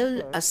young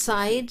male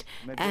aside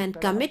and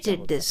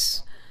committed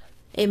this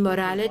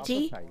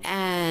immorality,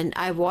 and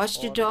I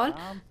watched it all.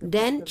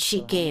 Then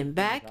she came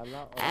back,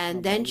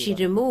 and then she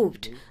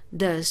removed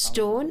the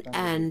stone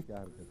and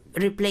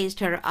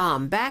replaced her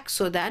arm back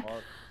so that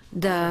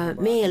the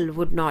male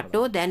would not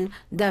know. Then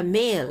the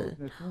male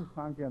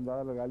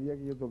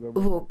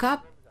woke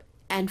up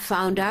and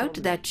found out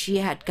that she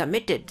had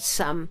committed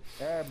some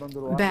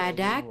bad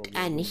act,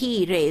 and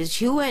he raised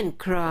hue and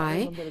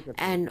cry,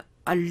 and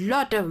a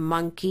lot of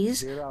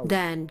monkeys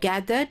then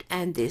gathered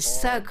and they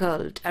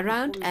circled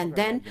around, and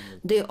then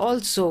they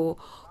also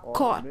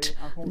caught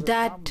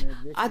that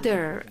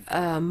other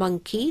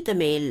monkey, the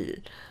male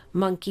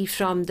monkey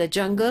from the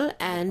jungle,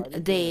 and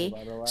they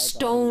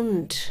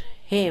stoned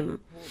him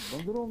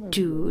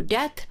to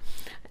death.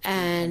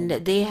 And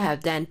they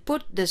have then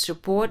put this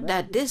report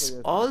that this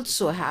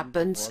also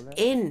happens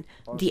in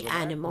the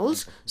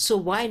animals, so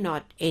why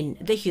not in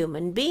the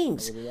human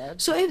beings?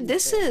 So if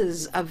this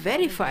is a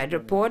verified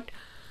report,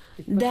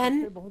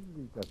 then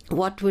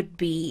what would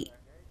be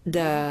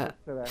the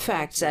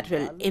facts that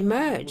will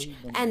emerge?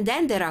 And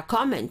then there are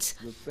comments,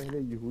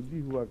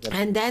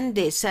 and then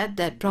they said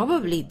that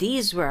probably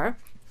these were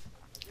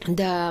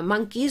the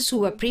monkeys who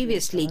were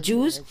previously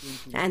Jews,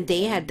 and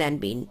they had then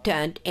been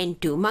turned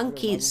into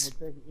monkeys,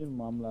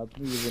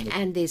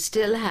 and they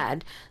still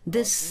had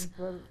this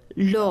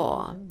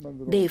law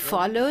they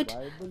followed,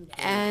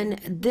 and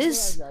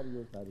this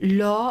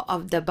law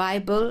of the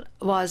Bible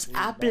was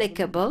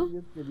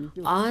applicable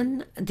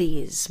on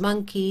these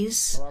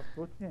monkeys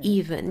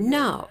even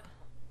now.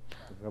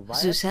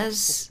 So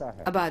says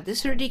about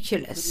this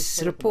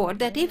ridiculous report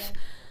that if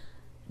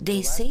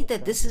they say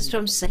that this is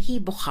from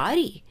Sahih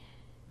Bukhari,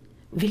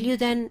 will you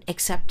then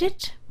accept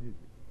it?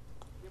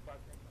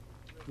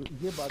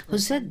 Who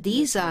said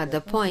these are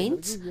the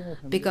points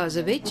because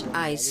of which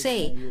I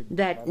say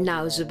that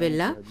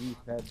Nauzubillah,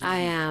 I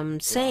am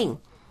saying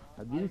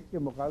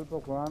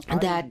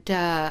that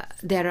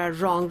there are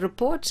wrong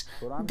reports.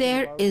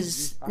 There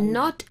is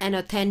not an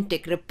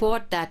authentic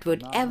report that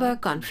would ever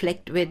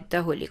conflict with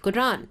the Holy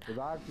Quran.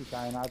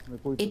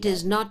 It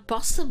is not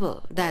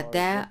possible that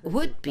there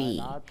would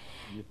be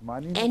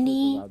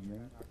any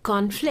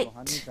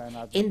conflict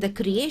in the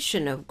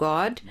creation of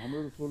God.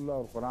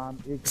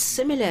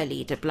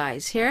 Similarly, it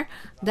applies here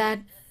that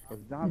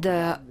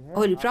the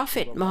Holy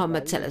Prophet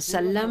Muhammad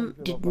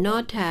ﷺ did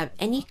not have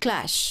any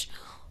clash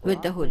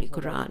with the Holy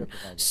Quran.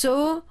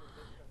 So,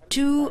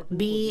 to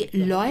be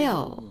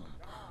loyal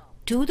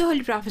to the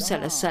Holy Prophet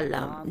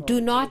ﷺ, do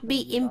not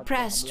be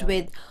impressed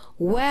with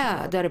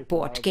where the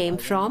report came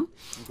from.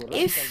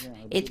 If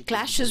it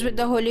clashes with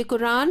the Holy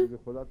Quran,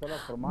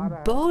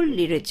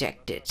 boldly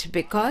reject it,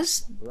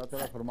 because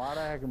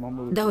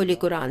the Holy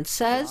Quran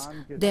says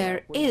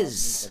there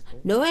is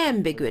no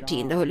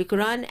ambiguity in the Holy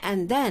Quran.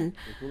 And then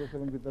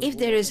if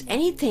there is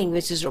anything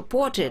which is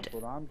reported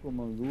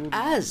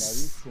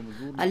as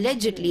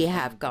allegedly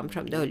have come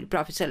from the Holy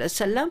Prophet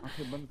ﷺ,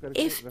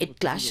 if it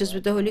clashes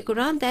with the Holy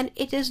Quran, then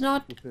it is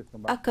not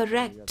a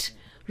correct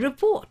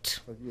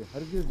report.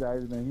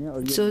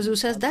 So Zu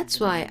says, that's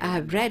why I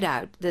have read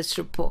out this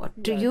report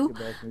to you,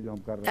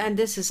 and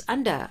this is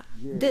under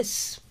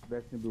this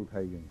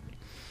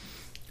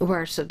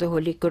verse of the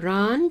Holy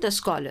Quran. The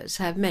scholars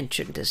have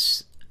mentioned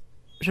this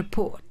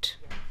report.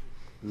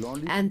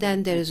 And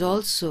then there is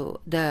also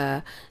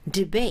the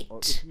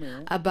debate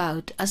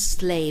about a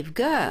slave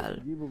girl.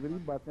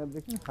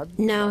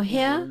 Now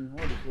here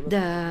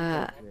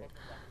the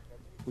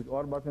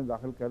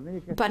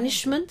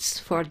punishments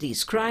for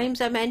these crimes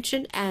are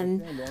mentioned,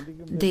 and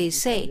they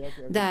say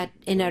that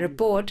in a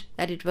report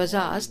that it was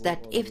asked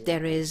that if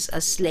there is a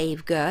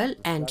slave girl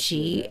and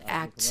she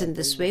acts in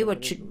this way,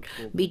 what should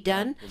be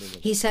done?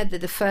 He said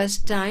that the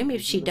first time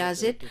if she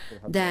does it,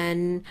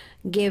 then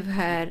give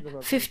her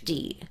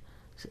 50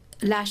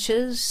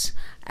 lashes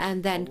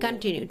and then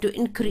continue to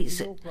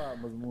increase it.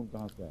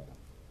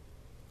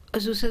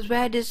 So says,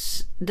 where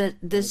does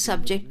this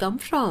subject come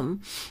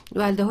from?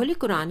 Well, the Holy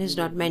Quran has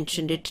not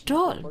mentioned it at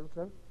all.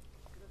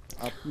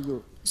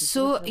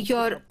 So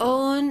your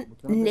own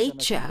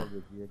nature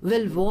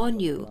will warn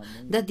you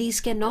that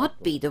these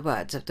cannot be the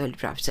words of the Holy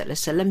Prophet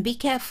ﷺ. Be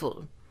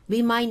careful,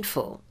 be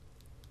mindful.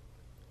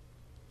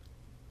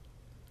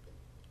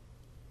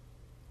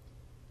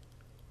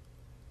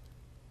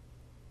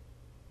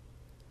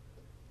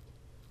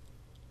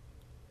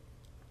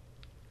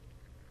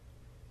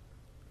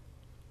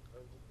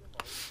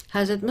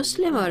 Hazrat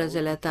Muslim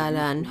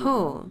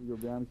anhu,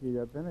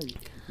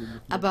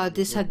 about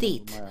this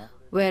hadith,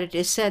 where it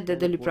is said that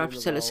the Holy Prophet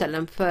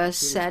ﷺ first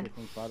said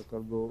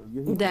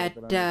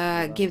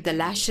that give the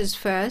lashes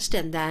first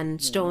and then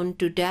stone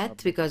to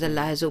death because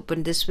Allah has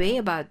opened this way.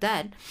 About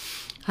that,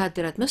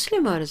 Hazrat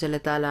Muslim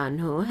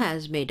anhu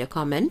has made a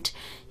comment.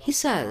 He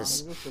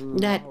says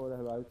that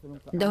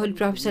the Holy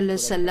Prophet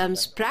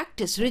ﷺ's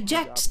practice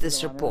rejects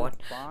this report,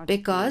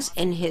 because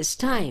in his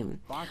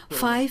time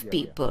 5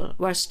 people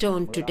were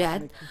stoned to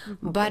death,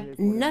 but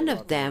none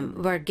of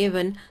them were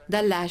given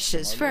the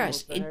lashes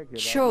first. It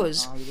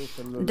shows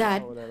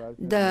that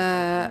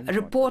the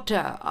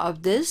reporter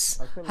of this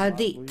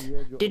hadith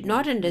did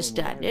not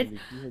understand it.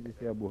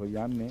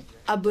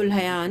 Abul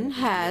Hayyan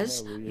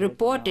has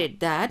reported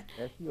that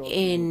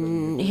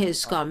in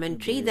his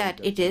commentary that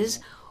it is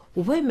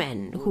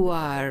women who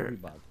are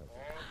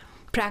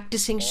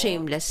practicing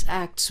shameless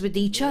acts with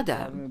each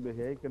other.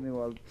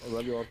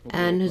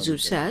 And Huzur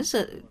says,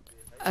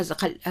 as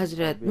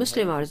Hazrat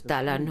Muslim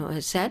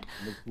has said,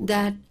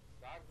 that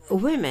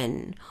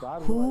women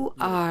who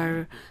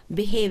are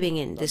behaving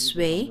in this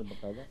way,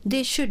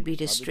 they should be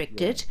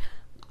restricted.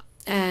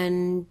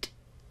 And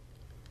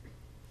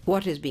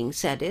what is being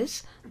said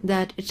is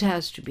that it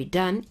has to be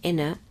done in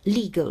a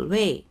legal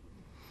way.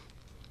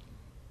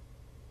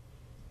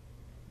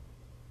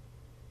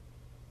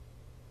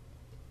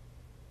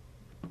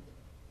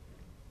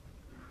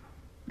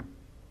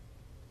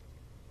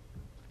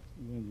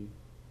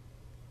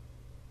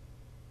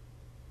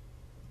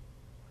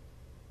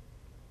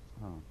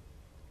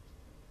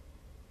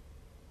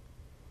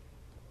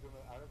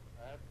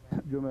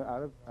 जो मैं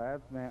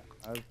आयत में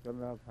अर्ज कर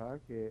रहा था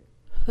कि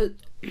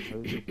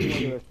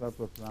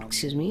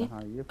excuse me,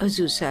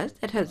 Huzur says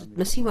that Hazrat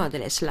Masih Maud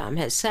al-Islam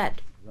has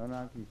said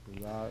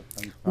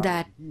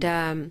that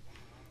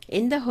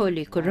in the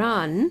Holy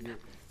Quran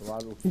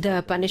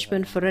the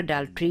punishment for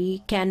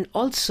adultery can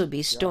also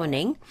be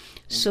stoning.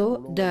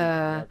 So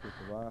the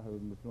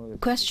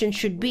question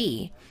should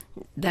be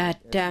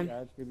that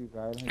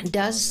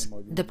does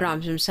the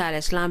Prophet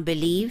ﷺ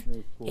believe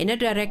in a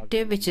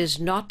directive which is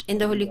not in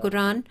the Holy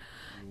Quran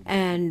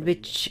and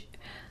which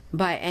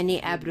by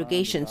any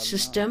abrogation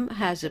system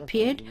has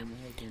appeared?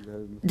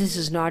 This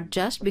is not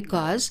just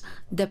because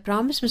the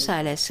Promised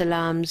Messiah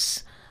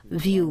ﷺ's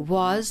view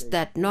was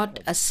that not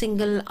a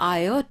single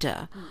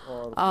iota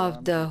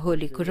of the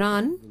Holy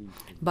Quran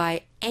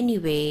by any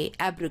way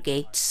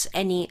abrogates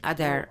any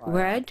other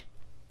word.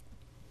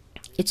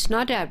 It's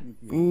not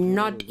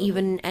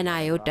even an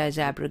iota is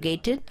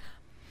abrogated.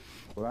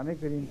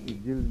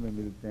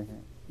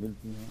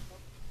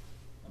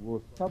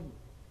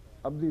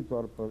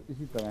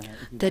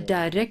 The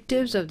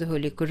directives of the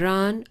Holy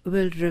Quran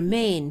will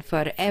remain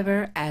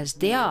forever as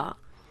they are.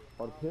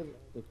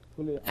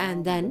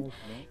 And then,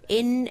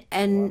 in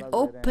an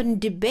open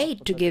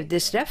debate to give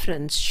this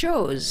reference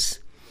shows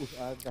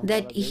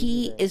that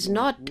he is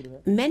not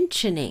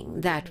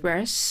mentioning that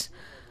verse.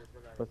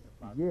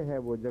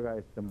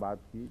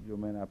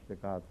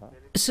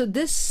 So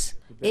this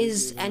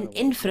is an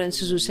inference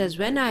who says,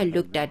 when I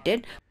looked at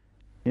it,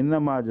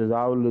 إنما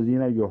جزاء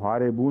الذين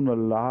يحاربون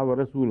الله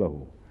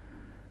ورسوله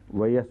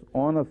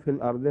ويسعون في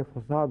الأرض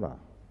فسادا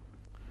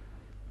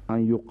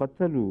أن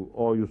يقتلوا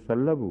أو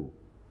يصلبوا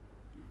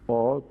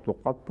أو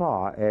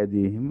تقطع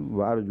أيديهم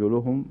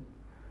وأرجلهم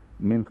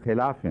من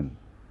خلاف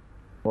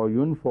أو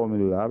ينفوا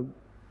من الأرض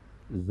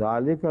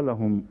ذلك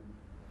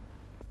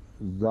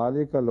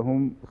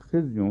لهم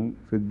خزي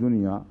في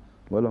الدنيا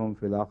ولهم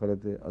في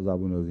الآخرة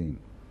عذاب عظيم.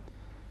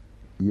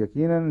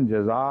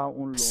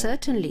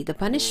 Certainly the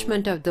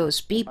punishment of those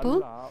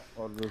people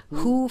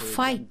who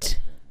fight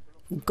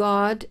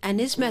God and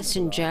His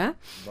Messenger,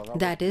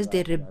 that is,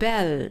 they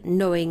rebel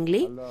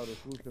knowingly.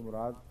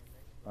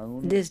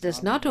 This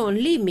does not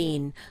only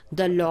mean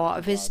the law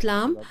of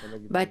Islam,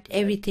 but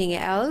everything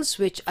else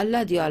which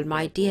Allah the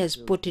Almighty has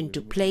put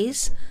into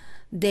place.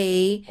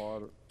 They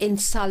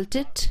insult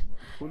it.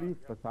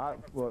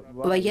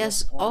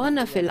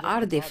 وَيَسْعُونَ فِي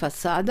الْأَرْضِ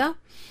فَسَادًا,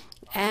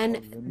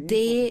 and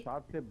they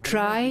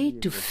try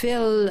to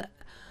fill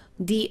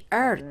the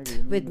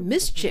earth with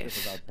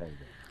mischief.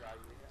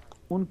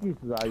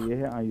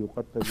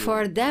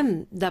 For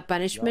them, the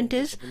punishment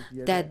is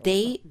that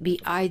they be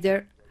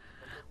either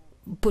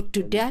put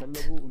to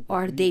death,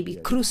 or they be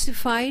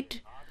crucified,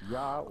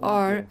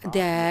 or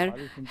their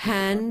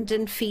hands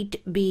and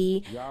feet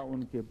be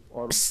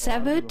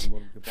severed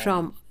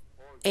from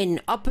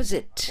in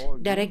opposite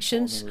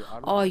directions,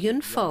 or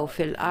yunfaw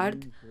fil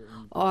ard,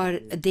 or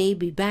they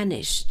be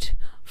banished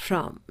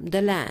from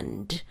the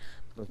land.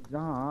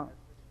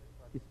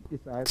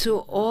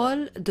 So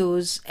all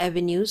those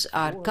avenues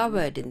are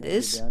covered in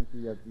this.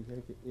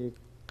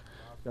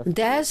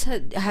 There's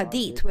a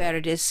hadith where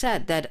it is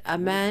said that a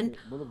man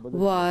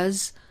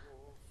was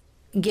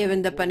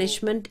given the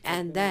punishment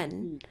and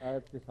then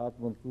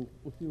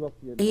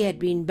he had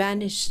been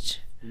banished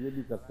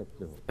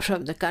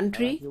from the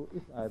country.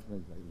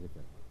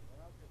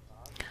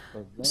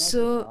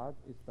 So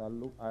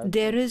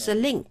there is a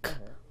link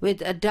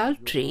with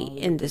adultery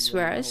in this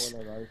verse,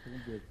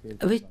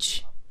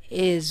 which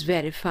is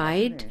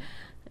verified.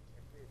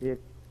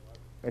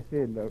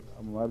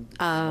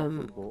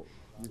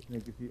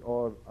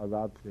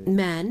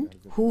 Man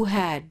who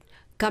had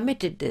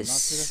committed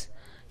this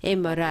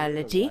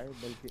immorality,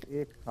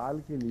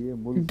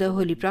 the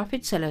Holy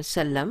Prophet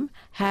ﷺ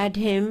had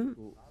him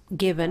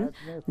given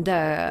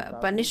the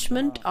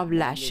punishment of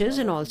lashes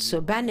and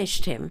also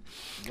banished him.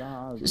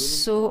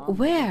 So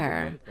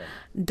where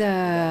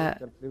the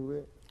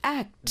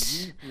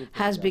act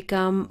has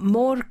become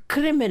more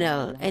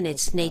criminal in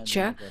its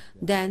nature,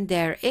 then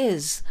there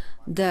is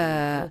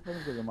the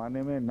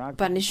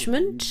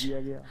punishment.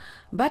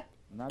 But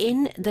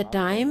in the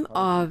time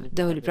of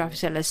the Holy Prophet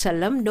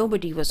ﷺ,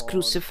 nobody was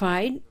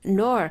crucified,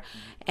 nor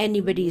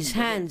anybody's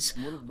hand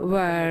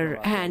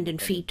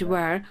and feet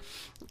were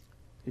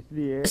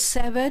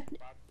severed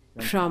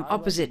from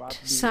opposite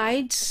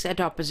sides at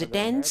opposite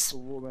ends,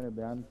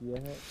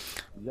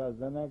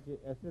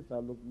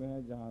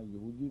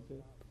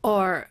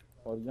 or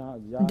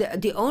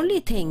the only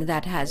thing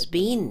that has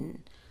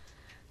been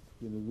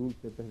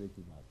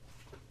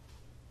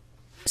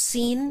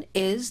seen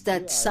is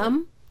that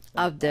some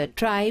of the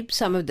tribes,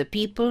 some of the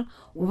people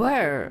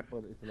were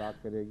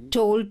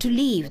told to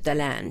leave the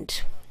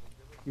land.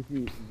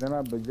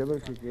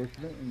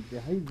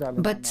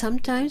 But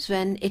sometimes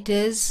when it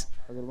is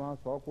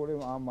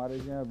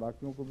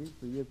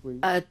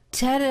a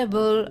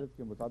terrible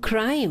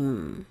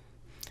crime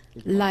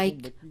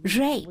like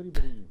rape,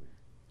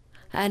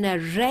 and a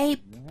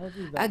rape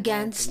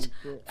against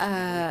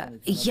a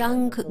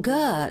young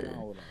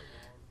girl,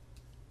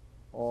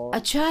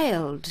 a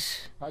child,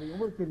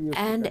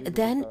 and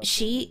then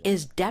she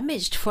is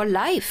damaged for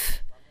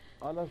life.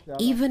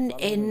 Even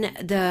in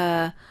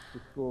the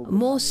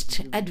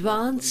most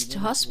advanced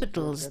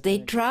hospitals, they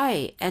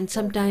try, and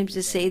sometimes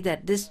they say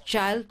that this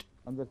child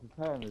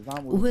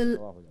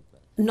will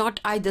not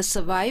either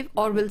survive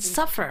or will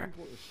suffer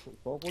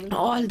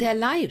all their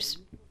lives.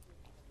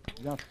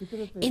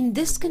 In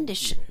this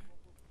condition,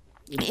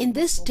 in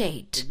this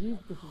state,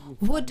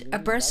 would a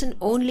person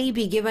only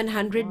be given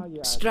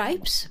 100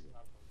 stripes?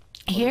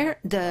 Here,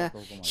 the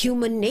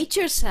human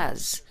nature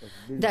says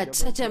that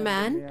such a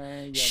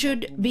man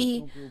should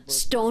be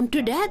stoned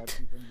to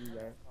death.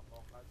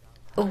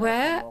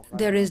 Where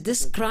there is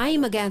this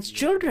crime against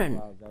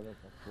children,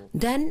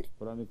 then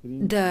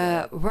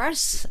the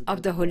verse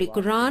of the Holy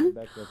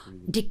Quran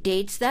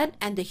dictates that,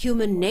 and the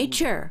human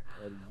nature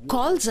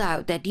calls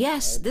out that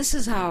yes, this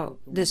is how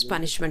this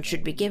punishment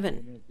should be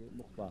given.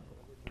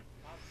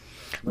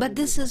 But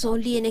this is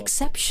only an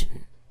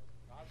exception.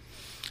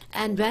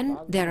 And when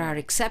there are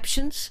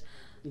exceptions,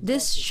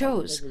 this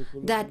shows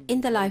that in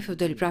the life of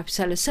the Holy Prophet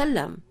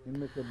ﷺ,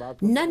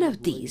 none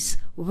of these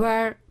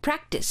were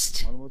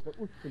practiced.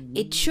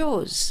 It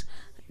shows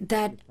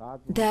that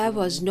there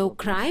was no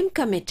crime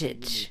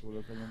committed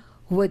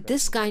with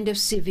this kind of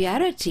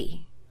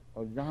severity.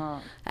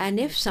 And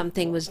if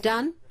something was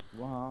done,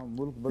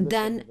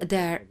 then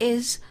there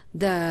is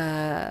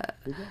the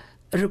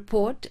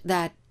report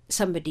that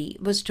somebody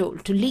was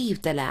told to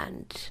leave the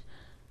land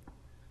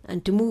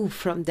and to move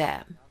from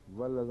there,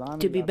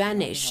 to be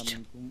banished.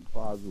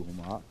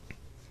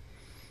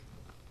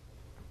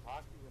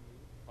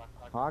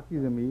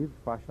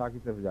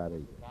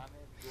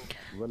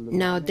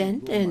 Now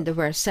then, in the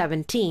verse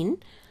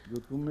 17,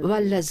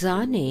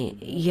 وَاللَّذَانِ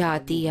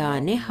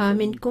يَأْتِيَانِهَا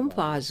مِنْكُمْ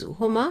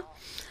فَعَزُوهُمَا.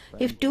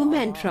 If two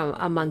men from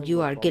among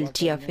you are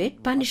guilty of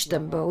it, punish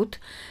them both,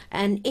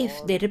 and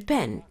if they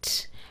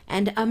repent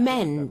and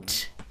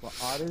amend,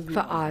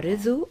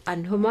 فَأَعْرِضُوا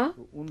عَنْهُمَا,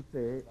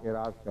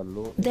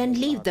 then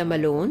leave them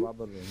alone.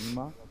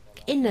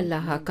 إِنَّ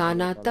اللَّهَ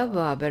كَانَ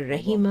تَوَّابًا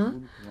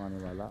رَحِيمًا.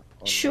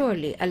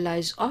 Surely Allah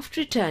is oft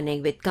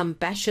returning with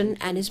compassion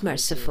and is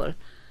merciful.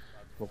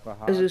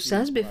 As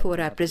says, before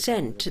I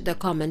present the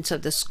comments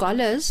of the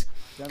scholars,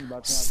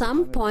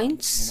 some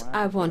points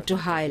I want to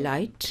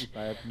highlight,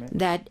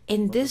 that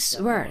in this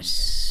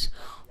verse,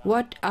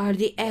 what are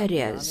the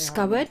areas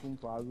covered?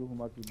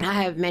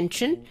 I have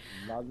mentioned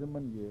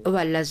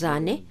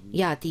وَاللَّذَانِ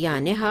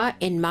يَأْتِيَانِهَا.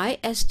 In my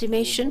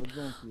estimation,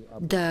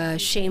 the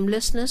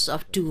shamelessness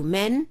of two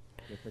men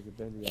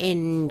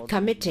in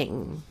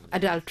committing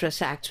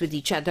adulterous acts with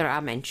each other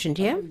are mentioned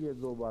here.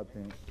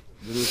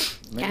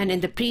 And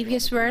in the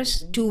previous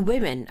verse, two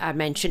women are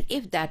mentioned.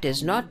 If that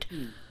is not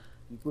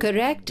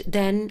correct,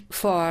 then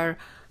for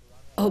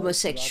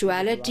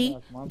homosexuality,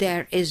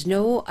 there is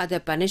no other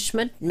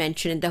punishment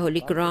mentioned in the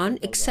Holy Quran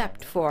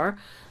except for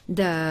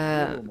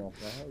the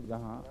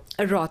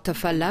wrath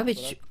of Allah,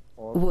 which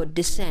would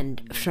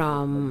descend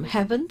from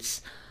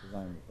heavens.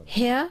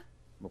 Here,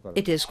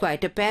 it is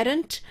quite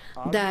apparent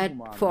that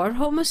for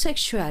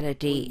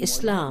homosexuality,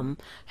 Islam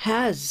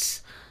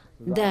has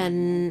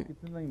then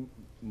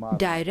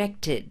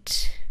directed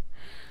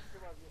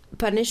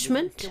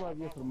punishment.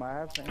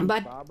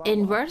 But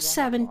in verse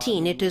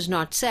 17, it is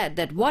not said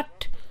that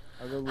what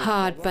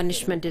hard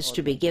punishment is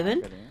to be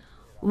given,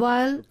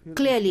 while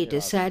clearly it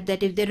is said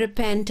that if they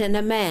repent and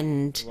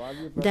amend,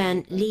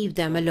 then leave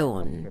them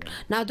alone.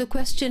 Now the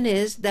question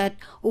is that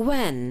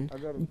when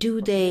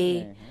do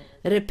they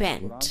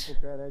repent.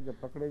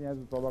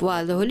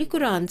 While the Holy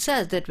Quran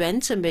says that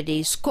when somebody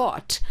is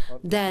caught,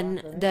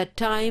 then the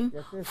time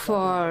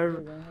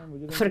for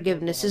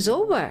forgiveness is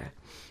over.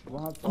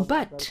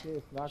 But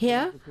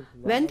here,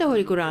 when the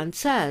Holy Quran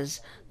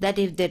says that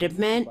if they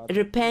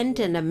repent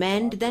and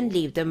amend, then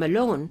leave them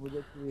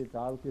alone.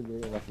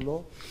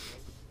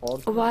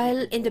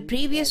 While in the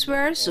previous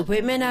verse,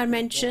 women are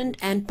mentioned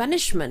and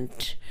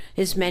punishment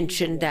is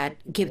mentioned, that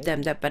give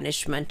them the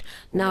punishment.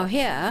 Now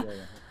here,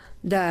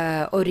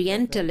 the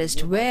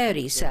Orientalist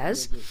Wary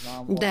says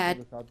that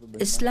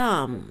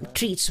Islam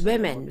treats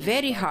women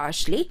very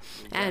harshly,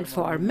 and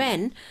for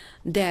men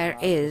there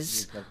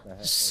is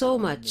so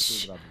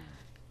much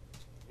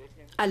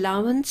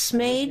allowance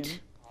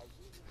made.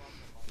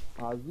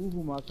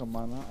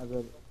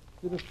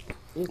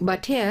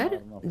 But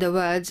here, the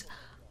words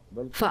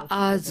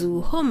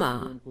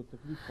فَآزُوهُمَا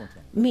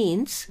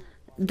means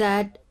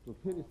that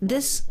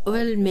this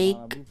will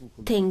make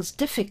things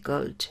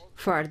difficult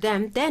for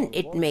them, then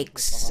it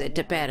makes it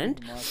apparent.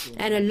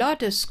 And a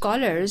lot of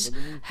scholars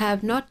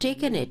have not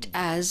taken it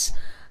as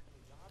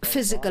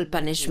physical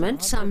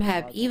punishment. Some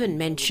have even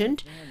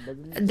mentioned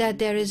that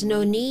there is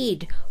no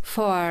need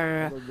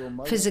for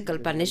physical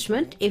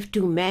punishment. If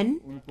two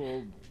men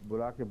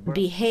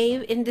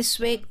behave in this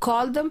way,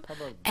 call them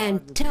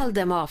and tell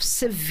them off,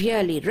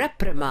 severely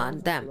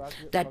reprimand them,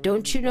 that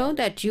don't you know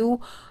that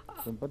you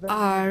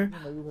are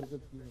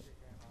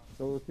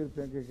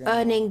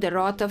earning the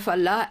wrath of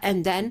Allah,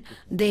 and then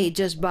they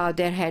just bow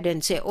their head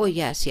and say, oh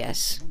yes,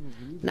 yes.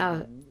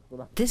 Now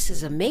this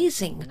is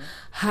amazing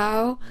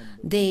how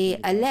they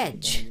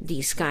allege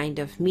these kind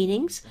of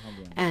meanings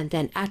and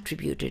then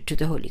attribute it to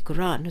the Holy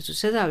Quran. So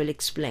says, I will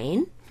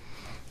explain.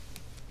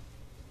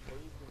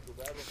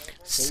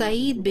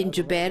 Saeed bin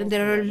Jubair, and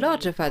there are a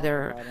lot of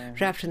other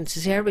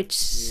references here which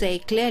say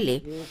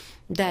clearly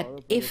that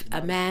if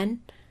a man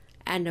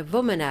and a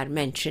woman are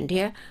mentioned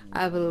here,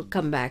 I will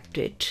come back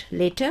to it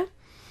later.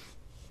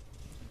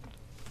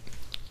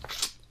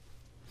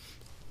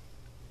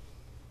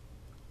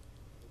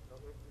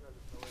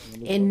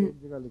 In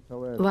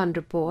one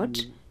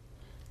report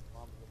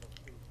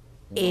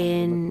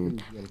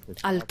in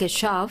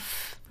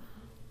Al-Kashaf,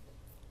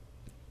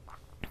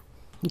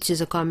 which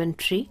is a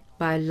commentary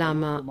by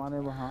Lama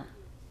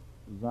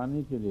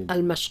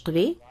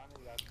Al-Mashqri,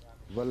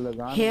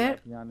 here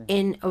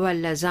in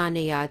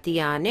Wallazaniyati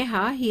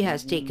Yaneha, he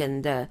has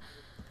taken the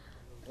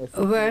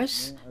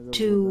verse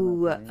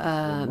to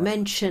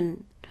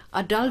mention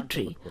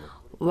adultery,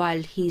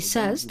 while he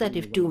says that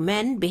if two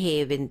men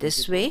behave in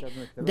this way,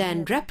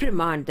 then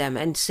reprimand them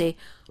and say,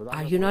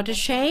 are you not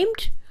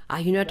ashamed? Are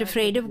you not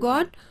afraid of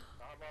God?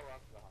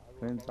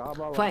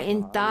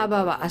 فَإِن تَابَ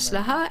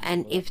وَأَصْلَحَ,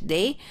 and if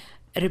they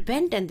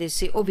repent and they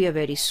say, oh, we are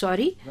very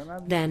sorry,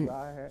 then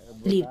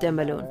leave them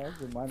alone.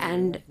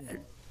 And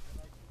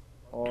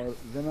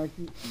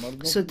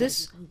so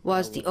this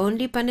was the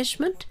only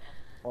punishment.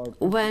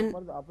 When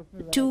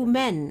two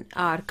men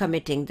are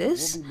committing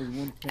this,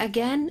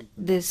 again,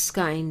 this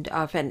kind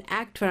of an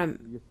act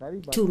from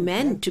two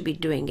men to be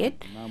doing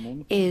it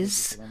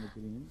is,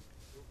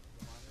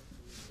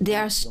 they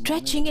are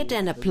stretching it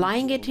and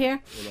applying it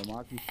here,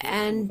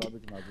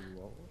 and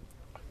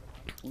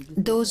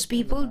those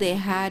people, they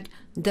had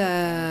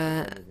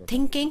the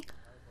thinking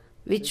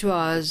which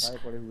was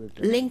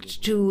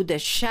linked to the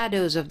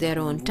shadows of their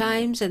own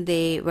times, and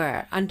they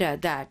were under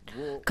that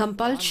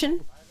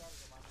compulsion.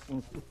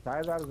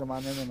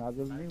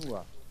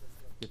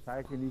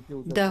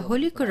 The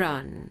Holy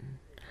Quran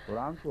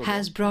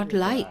has brought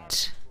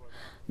light.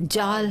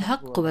 Jal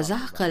haqq wa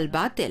zahaq al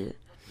batil.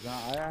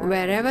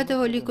 Wherever the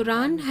Holy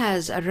Quran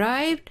has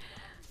arrived,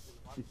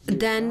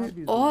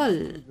 then all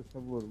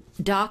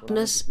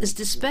darkness is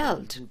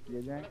dispelled.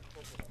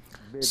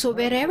 So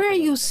wherever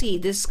you see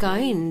this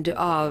kind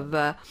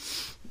of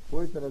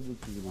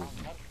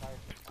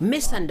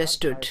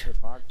misunderstood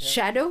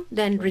shadow,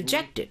 then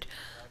reject it.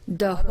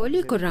 The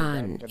Holy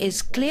Quran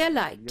is clear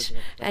light,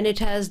 and it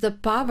has the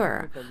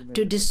power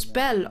to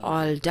dispel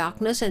all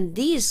darkness, and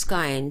these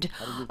kind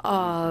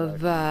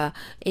of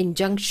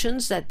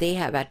injunctions that they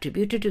have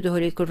attributed to the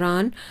Holy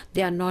Quran,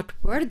 they are not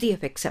worthy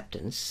of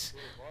acceptance.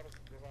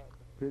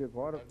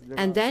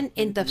 And then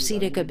in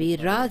Tafsir Kabir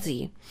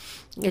Razi,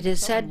 it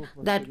is said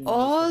that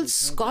all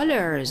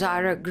scholars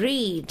are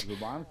agreed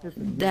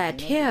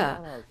that here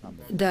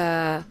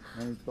the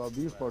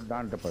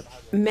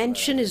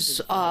mention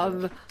is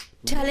of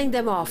telling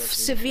them off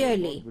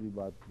severely.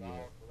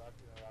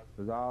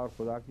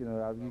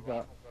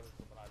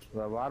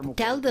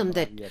 Tell them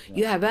that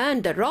you have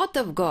earned the wrath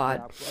of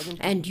God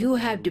and you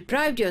have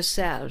deprived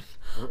yourself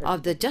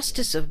of the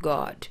justice of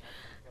God.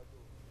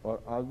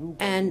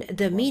 And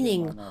the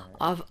meaning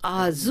of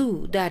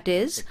azu, that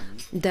is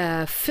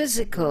the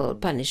physical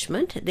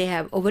punishment, they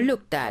have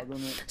overlooked that.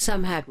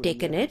 Some have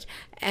taken it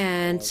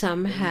and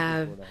some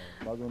have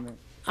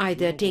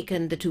either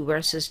taken the two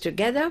verses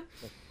together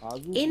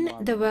In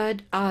the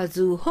word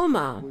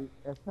azuhuma,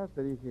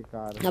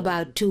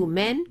 about two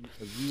men,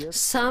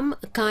 some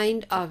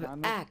kind of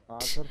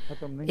act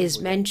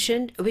is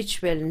mentioned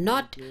which will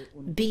not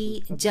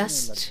be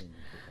just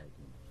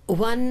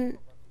one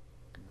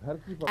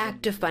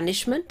act of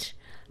punishment,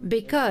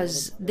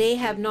 because they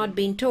have not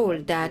been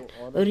told that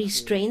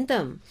restrain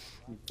them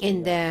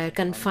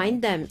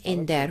confine them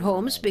in their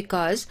homes,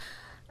 because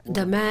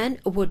the man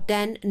would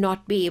then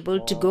not be able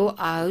to go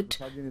out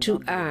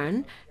to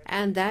earn,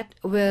 and that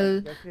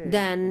will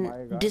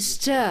then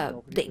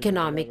disturb the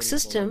economic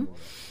system,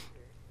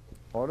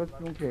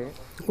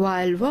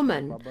 while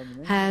woman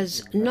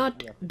has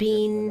not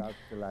been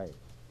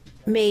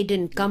made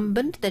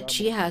incumbent that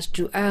she has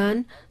to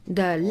earn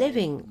the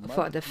living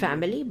for the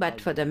family,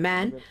 but for the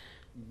man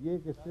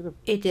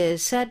it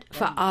is said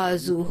for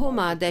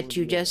azuhuma that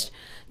you just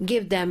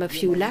give them a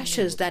few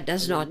lashes. That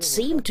does not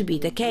seem to be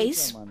the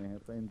case.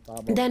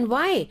 Then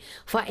why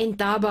for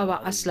intaba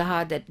wa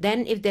aslaha, that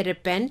then if they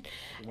repent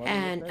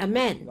and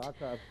amend?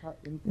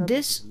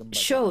 This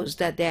shows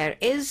that there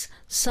is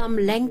some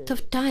length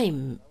of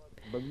time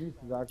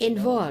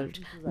involved,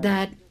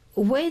 that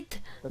with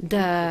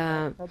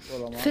the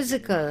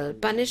physical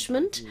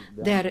punishment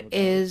there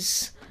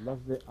is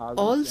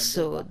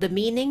also the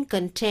meaning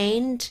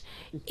contained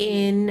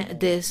in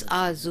this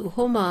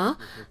azuhuma,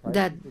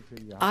 that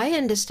I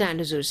understand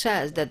Huzur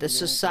says that the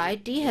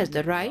society has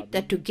the right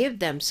that to give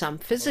them some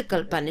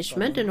physical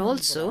punishment and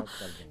also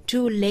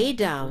to lay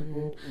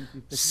down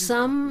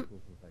some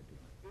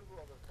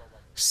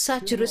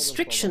such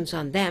restrictions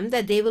on them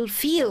that they will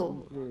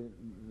feel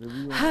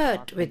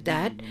hurt with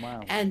that.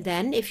 And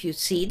then if you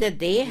see that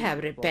they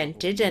have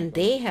repented and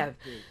they have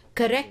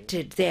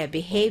corrected their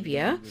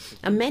behavior,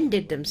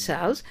 amended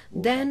themselves,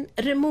 then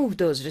remove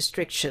those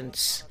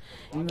restrictions.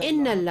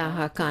 Inna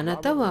Allaha kana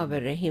tawwaba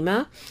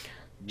rahima.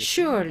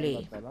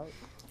 Surely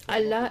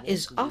Allah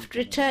is oft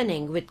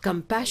returning with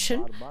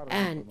compassion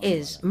and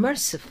is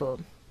merciful.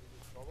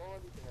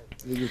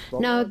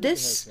 Now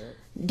this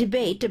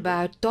debate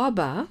about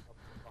Tawbah,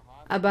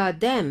 about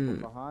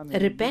them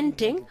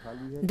repenting,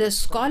 the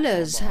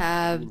scholars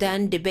have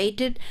then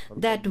debated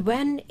that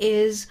when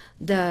is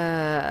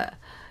their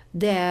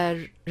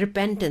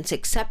repentance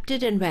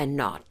accepted and when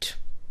not.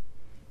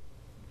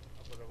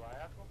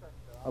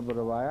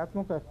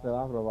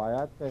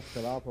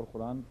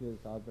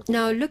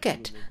 Now look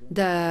at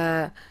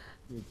the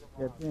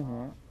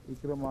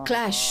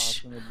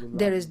clash.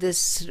 There is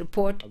this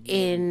report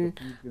in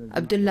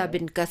Abdullah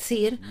bin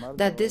Kathir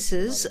that this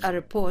is a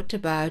report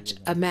about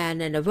a man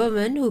and a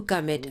woman who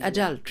commit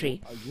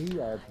adultery.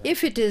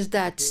 If it is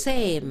that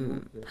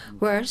same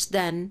verse,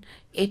 then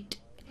it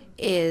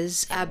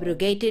is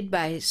abrogated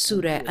by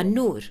Surah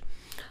An-Nur.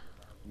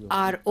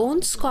 Our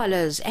own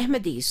scholars,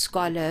 Ahmadi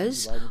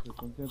scholars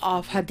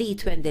of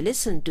Hadith, when they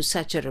listen to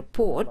such a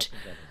report,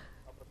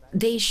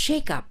 they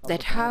shake up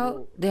that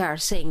how they are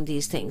saying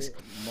these things.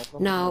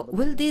 Now,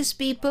 will these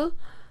people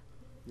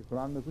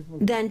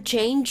then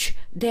change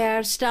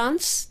their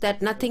stance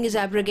that nothing is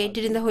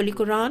abrogated in the Holy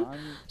Quran?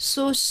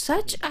 So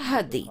such a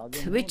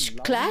hadith which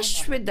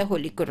clash with the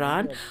Holy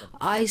Quran,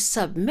 I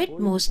submit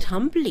most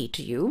humbly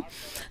to you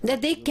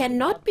that they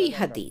cannot be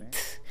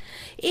hadith.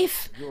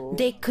 If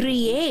they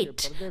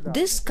create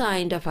this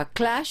kind of a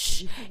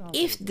clash,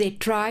 if they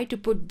try to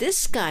put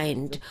this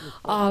kind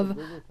of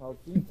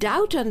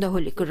doubt on the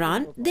Holy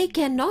Quran, they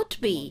cannot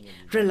be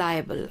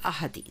reliable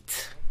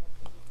ahadith.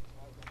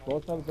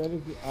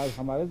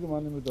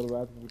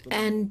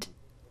 And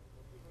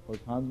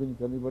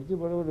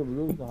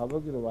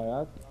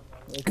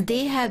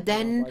they have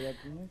then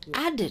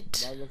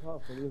added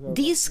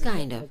these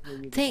kind of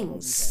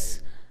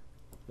things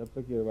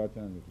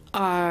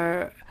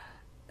are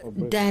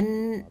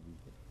then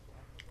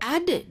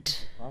added.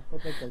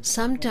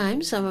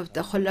 Sometimes some of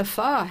the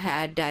Khulafa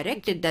had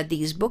directed that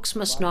these books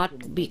must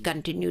not be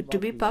continued to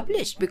be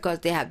published because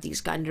they have these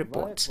kind of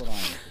reports.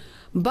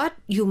 But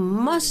you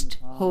must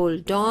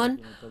hold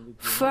on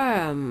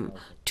firm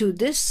to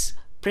this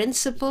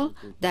principle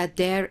that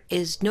there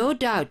is no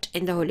doubt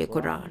in the Holy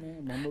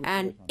Quran.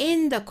 And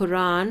in the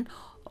Quran,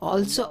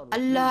 also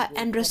Allah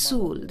and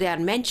Rasul, they are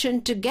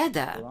mentioned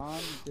together.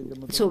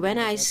 So when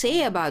I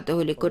say about the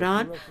Holy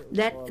Quran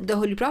that the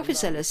Holy Prophet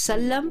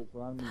ﷺ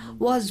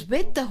was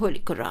with the Holy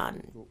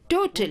Quran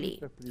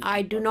totally,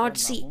 I do not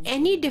see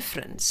any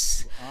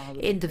difference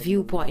in the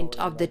viewpoint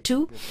of the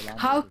two.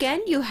 How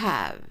can you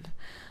have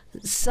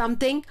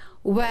something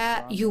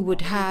where you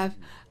would have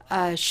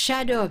a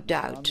shadow of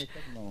doubt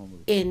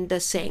in the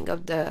saying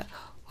of the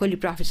Holy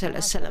Prophet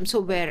ﷺ? So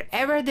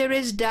wherever there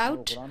is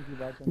doubt,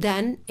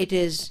 then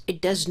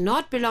it does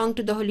not belong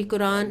to the Holy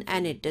Quran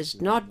and it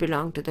does not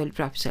belong to the Holy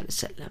Prophet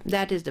ﷺ.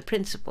 That is the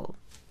principle.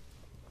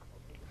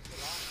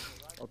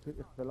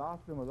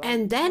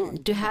 And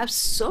then to have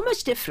so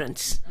much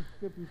difference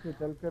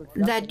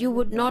that you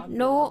would not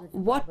know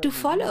what to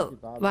follow,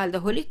 while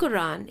the Holy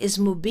Quran is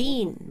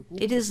mubin,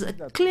 it is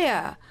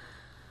clear.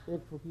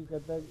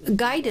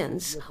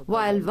 guidance,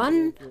 while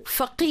one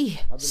faqih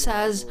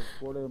says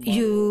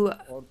you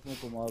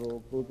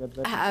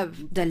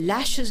have the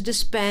lashes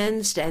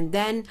dispensed and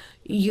then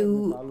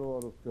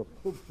you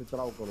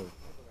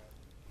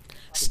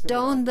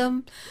stone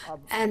them,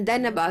 and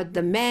then about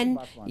the men,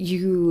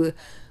 you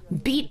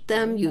beat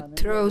them, you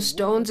throw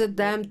stones at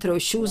them, throw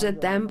shoes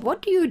at them.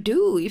 What do you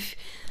do if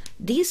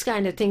these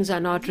kind of things are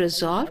not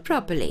resolved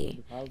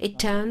properly? It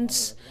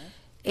turns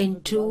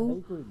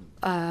into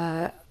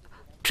a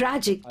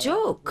tragic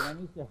joke.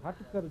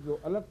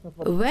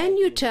 When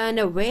you turn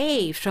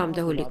away from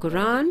the Holy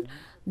Quran,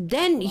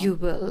 then you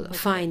will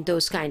find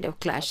those kind of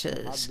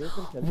clashes.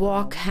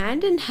 Walk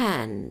hand in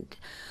hand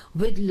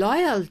with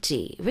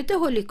loyalty with the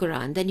Holy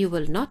Quran, then you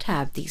will not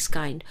have these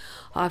kind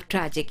of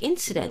tragic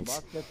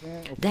incidents.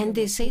 Then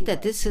they say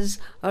that this is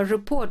a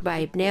report by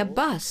Ibn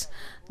Abbas,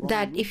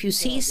 that if you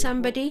see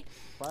somebody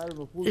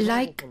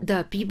like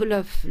the people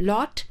of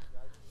Lot,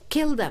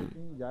 kill them.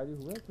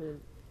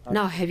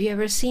 Now, have you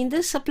ever seen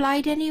this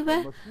applied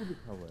anywhere?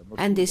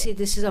 And they say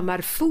this is a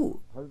marfu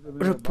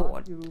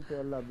report.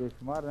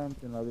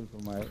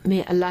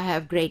 May Allah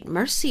have great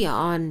mercy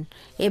on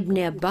Ibn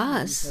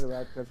Abbas.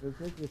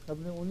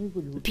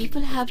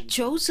 People have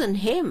chosen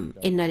him.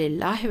 Inna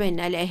lillahi wa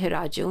inna ilayhi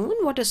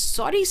raji'un. What a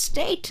sorry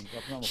state.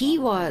 He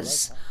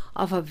was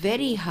of a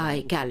very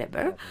high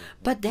caliber,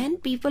 but then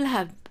people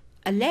have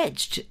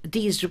alleged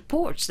these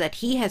reports that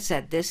he has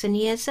said this and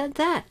he has said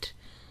that.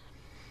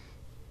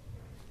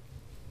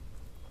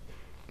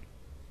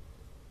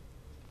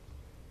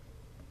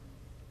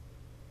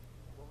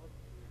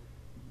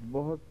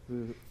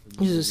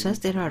 Jesus says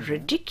there are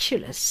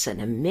ridiculous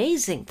and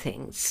amazing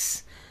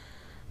things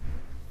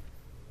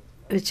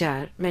which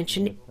are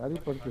mentioned.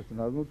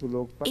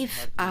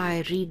 If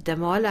I read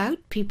them all out,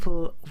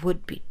 people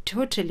would be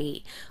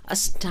totally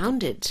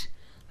astounded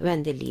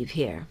when they leave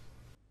here.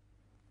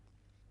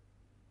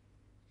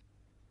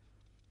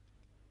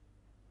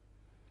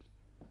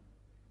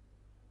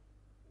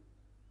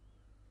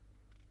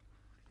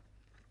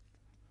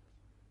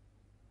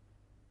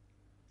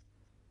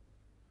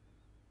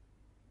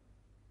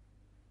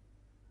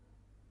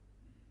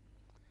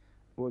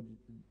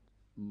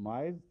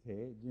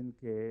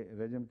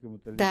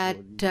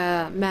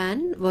 That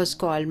man was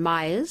called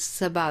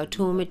Maiz, about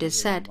whom it is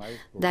said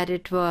that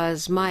it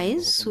was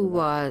Maiz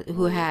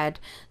who had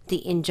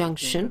the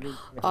injunction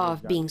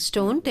of being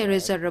stoned. There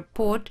is a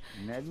report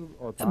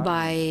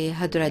by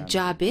Hadrat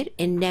Jabir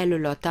in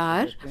Nailul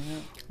Awtar,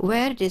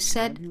 where it is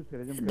said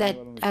that,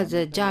 as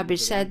Jabir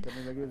said,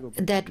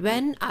 that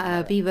when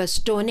we were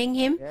stoning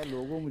him,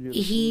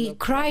 he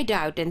cried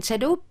out and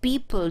said, "Oh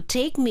people,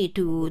 take me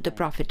to the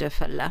Prophet of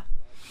Allah."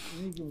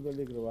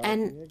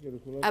 And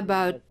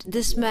about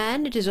this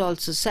man, it is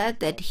also said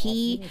that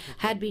he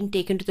had been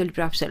taken to the Holy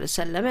Prophet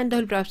ﷺ, and the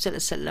Holy Prophet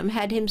ﷺ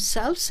had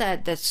himself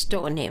said that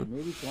stone him.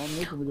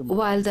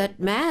 While that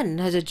man,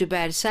 Hazrat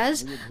Jubair,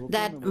 says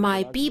that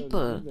my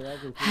people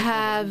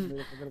have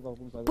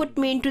put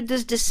me into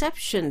this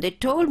deception. They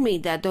told me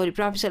that the Holy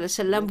Prophet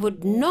ﷺ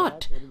would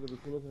not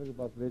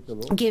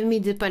give me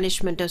the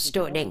punishment of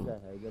stoning.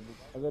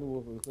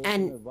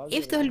 And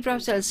if the Holy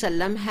Prophet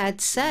ﷺ had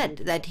said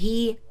that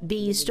he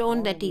be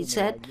stoned, that he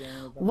said,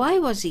 why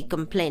was he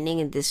complaining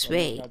in this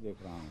way?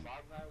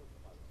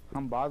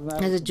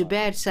 As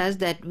Jubair says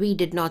that we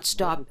did not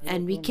stop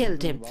and we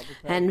killed him.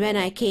 And when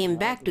I came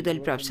back to the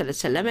Holy Prophet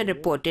ﷺ and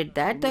reported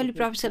that, the Holy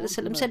Prophet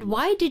ﷺ said,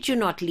 why did you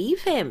not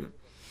leave him?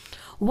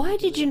 Why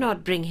did you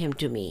not bring him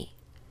to me?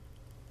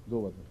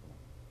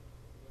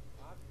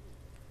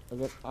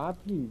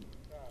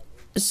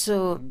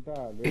 So,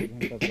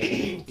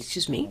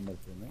 excuse me,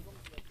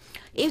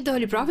 if the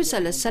Holy Prophet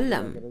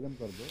ﷺ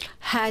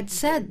had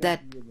said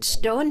that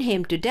stone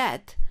him to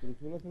death,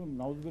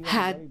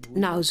 had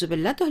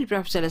Na'uzubillah, the Holy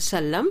Prophet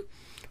ﷺ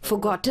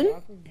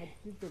forgotten,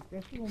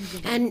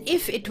 and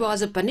if it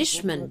was a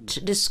punishment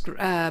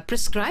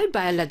prescribed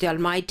by Allah the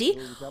Almighty,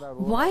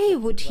 why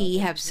would he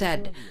have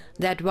said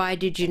that, why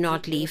did you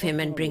not leave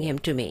him and bring him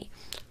to me?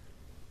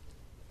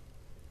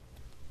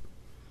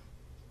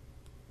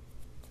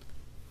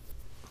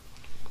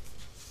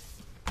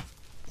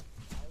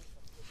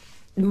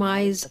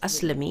 Maiz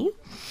Aslami.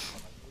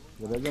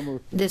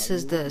 This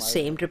is the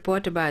same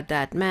report about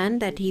that man,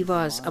 that he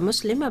was a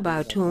Muslim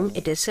about whom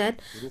it is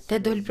said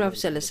that the Holy Prophet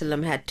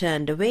ﷺ had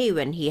turned away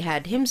when he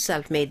had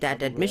himself made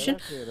that admission.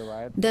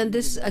 Then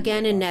this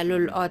again in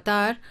Nailul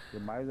Awtar,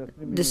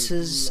 this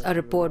is a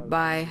report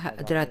by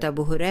Hadrat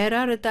Abu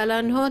Huraira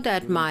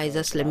that Maiz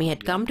Aslami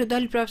had come to the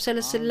Holy Prophet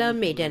ﷺ,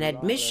 made an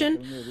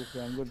admission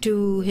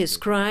to his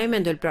crime,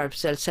 and the Holy Prophet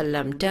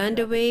ﷺ turned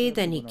away.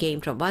 Then he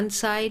came from one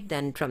side,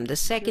 then from the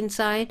second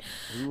side,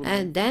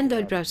 and then the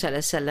Holy Prophet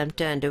ﷺ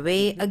turned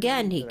away.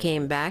 Again he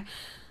came back,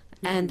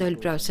 and the Holy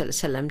Prophet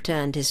ﷺ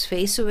turned his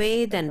face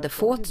away. Then the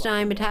fourth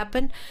time it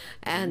happened,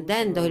 and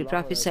then the Holy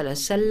Prophet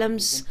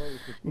ﷺ's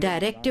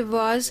directive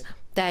was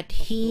that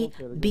he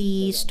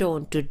be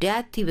stoned to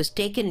death. He was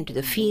taken into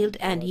the field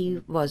and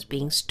he was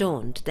being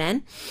stoned.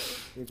 Then,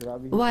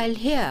 while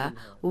here,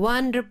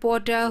 one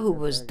reporter who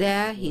was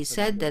there, he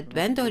said that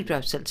when the Holy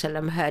Prophet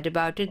ﷺ heard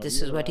about it,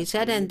 this is what he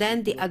said. And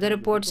then the other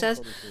report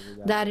says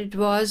that it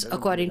was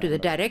according to the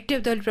directive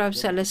of the Holy Prophet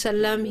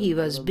ﷺ, he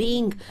was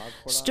being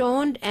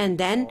stoned and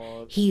then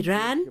he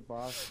ran.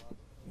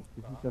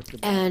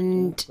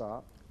 And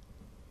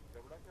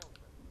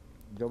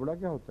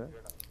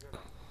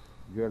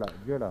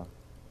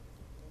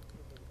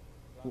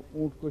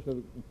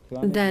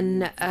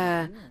then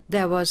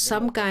there was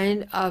some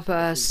kind of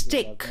a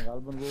stick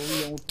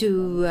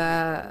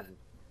to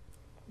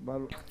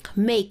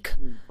make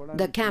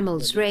the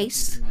camels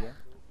race.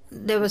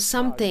 There was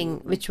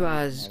something which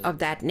was of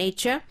that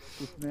nature.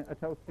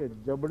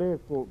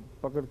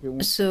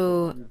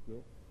 So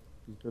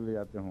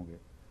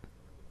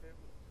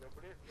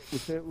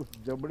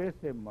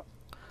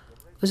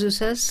Huzur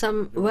says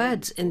some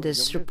words in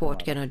this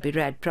report cannot be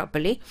read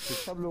properly,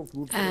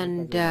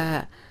 and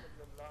they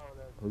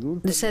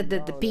said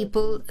that the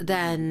people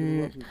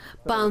then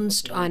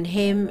pounced on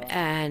him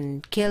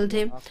and killed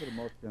him.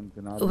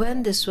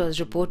 When this was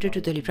reported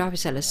to the Holy Prophet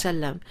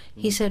ﷺ,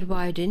 he said,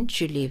 "Why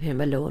didn't you leave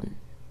him alone?"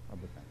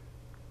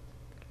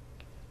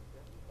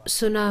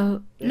 So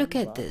now look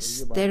at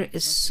this. There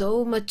is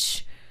so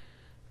much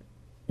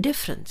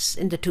difference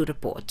in the two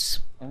reports.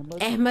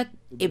 Ahmad,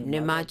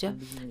 Ibn Majah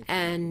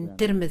and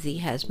Tirmidhi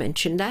has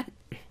mentioned that.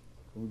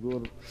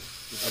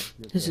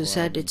 As you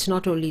said, it's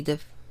not only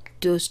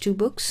those two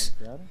books.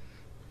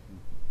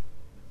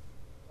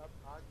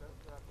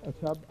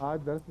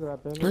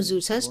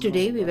 Huzur says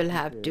today we will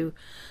have to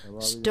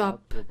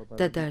stop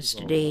the dars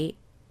today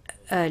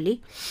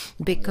early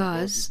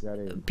because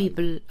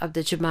people of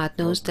the Jamaat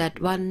knows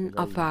that one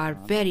of our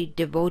very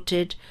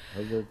devoted,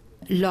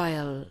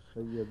 loyal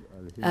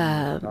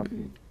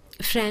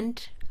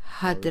friend,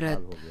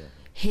 Hadrat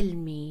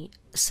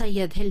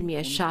Sayyid Hilmi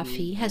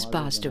Al-Shafi, has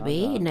passed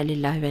away. Inna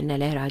lillahi wa inna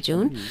ilayhi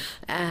raji'un.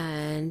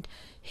 And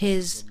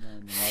his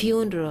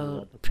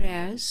funeral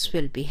prayers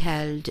will be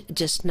held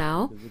just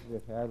now,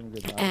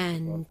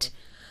 and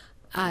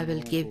I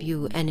will give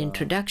you an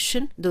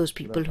introduction, those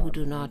people who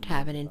do not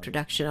have an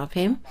introduction of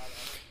him.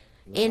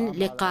 In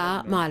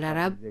Liqa Ma'al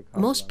Arab,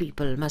 most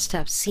people must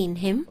have seen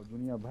him,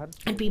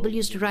 and people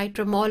used to write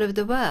from all over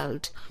the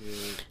world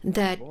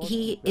that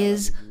he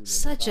is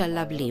such a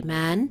lovely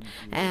man.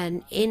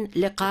 And in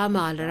Liqa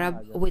Ma'al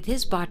Arab, with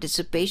his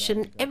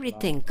participation,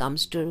 everything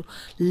comes to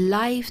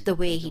life, the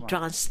way he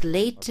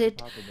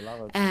translated,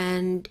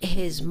 and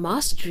his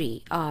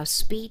mastery of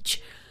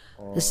speech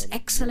is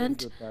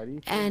excellent.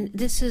 And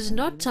this is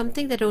not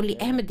something that only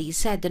Ahmadis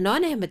said. The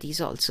non-Ahmadis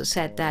also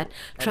said that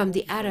from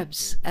the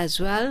Arabs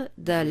as well.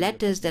 The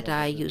letters that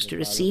I used to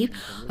receive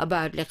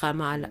about Liqa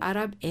Ma'al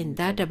Arab, in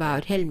that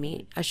about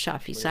Hilmi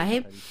Al-Shafi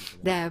Sahib,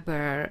 there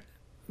were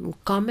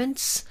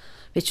comments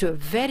which were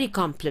very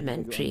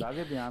complimentary.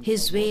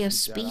 His way of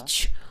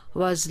speech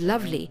was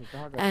lovely,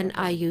 and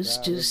I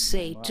used to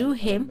say to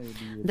him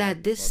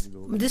that this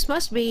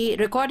must be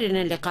recorded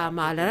in Liqa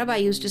Ma'al Arab. I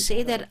used to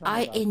say that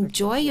I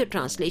enjoy your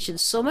translation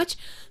so much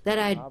that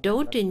I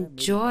don't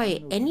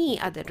enjoy any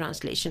other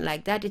translation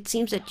like that. It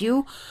seems that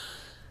you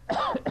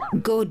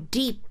go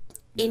deep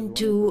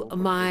into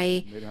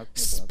my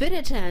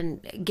spirit and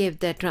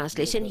give that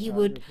translation. He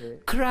would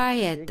cry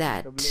at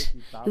that.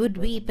 He would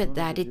weep at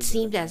that. It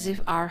seemed as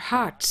if our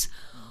hearts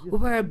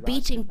were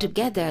beating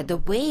together. The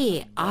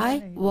way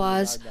I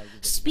was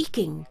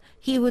speaking,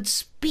 he would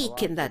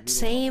speak in that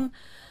same,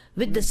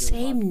 with the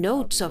same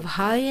notes of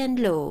high and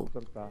low.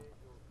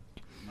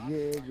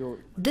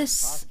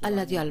 This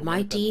Allah the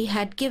Almighty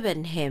had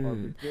given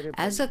him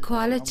as a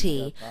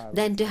quality,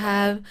 then to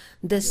have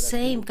the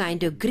same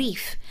kind of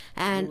grief,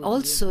 and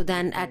also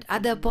then at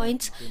other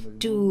points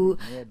to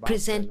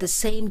present the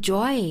same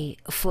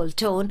joyful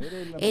tone.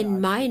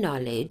 In my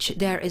knowledge,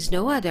 there is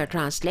no other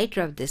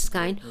translator of this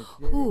kind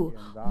who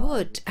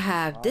would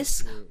have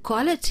this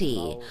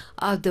quality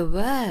of the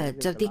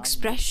words, of the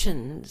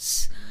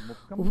expressions,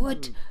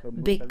 would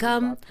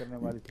become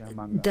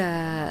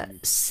the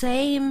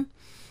same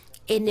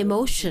in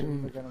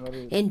emotion.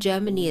 In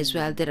Germany as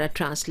well there are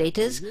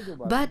translators,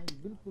 but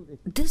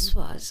this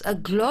was a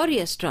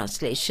glorious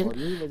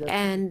translation,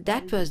 and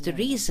that was the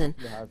reason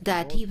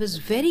that he was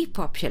very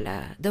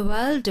popular the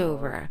world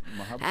over,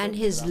 and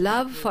his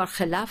love for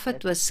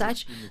Khilafat was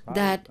such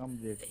that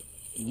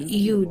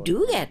you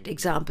do get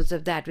examples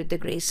of that with the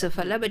grace of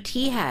Allah, but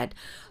he had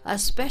a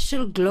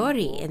special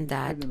glory in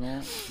that.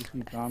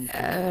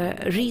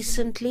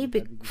 Recently,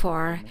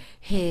 for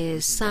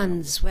his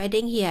son's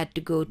wedding, he had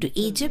to go to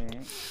Egypt,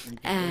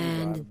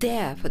 and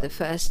there for the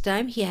first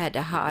time he had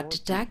a heart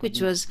attack which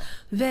was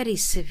very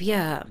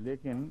severe,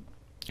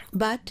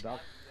 but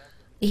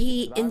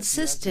he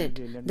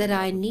insisted that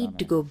I need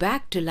to go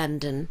back to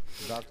London.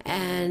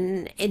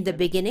 And in the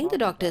beginning the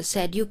doctor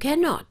said, "You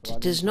cannot,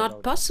 it is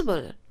not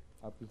possible.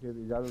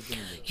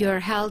 Your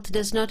health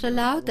does not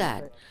allow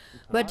that.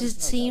 But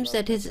it seems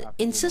that his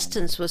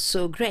insistence was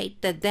so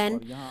great that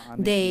then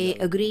they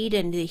agreed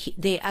and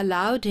they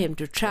allowed him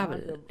to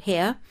travel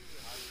here.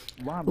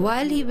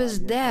 While he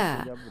was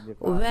there,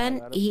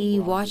 when he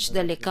watched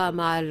the Liqa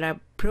Ma'al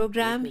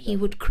program, he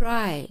would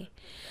cry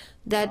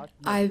that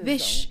I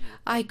wish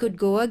I could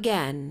go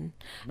again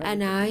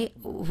and I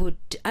would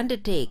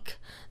undertake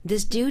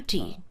this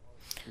duty.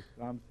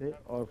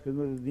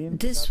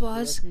 This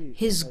was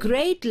his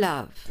great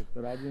love.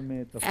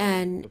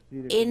 And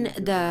in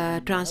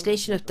the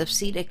translation of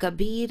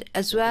Tafsir-e-Kabir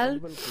as well,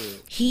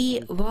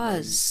 he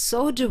was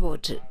so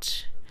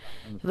devoted,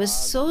 he was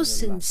so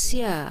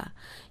sincere.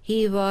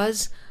 He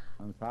was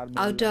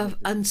out of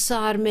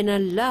Ansar min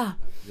Allah,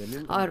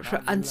 or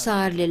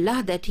Ansar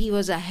lillah, that he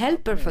was a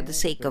helper for the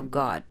sake of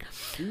God.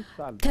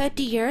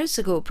 30 years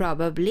ago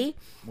probably,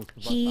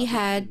 he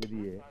had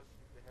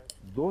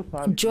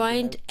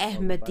joined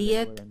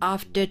Ahmadiyyat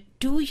after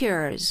 2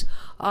 years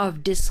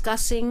of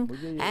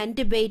discussing and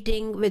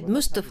debating with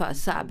Mustafa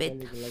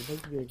Sabit.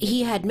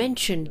 He had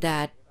mentioned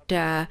that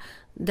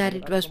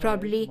it was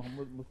probably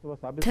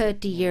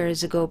 30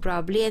 years ago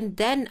probably, and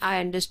then I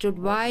understood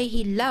why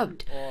he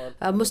loved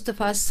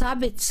Mustafa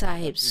Sabit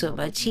Sahib so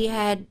much.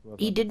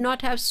 He did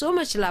not have so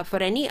much love for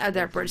any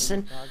other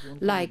person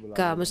like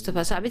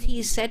Mustafa Sabit.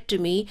 He said to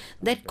me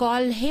that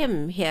call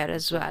him here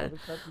as well.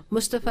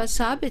 Mustafa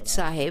Sabit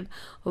Sahib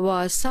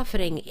was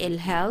suffering ill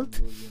health,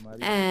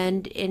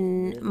 and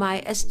in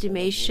my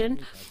estimation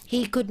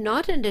he could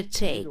not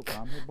undertake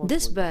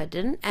this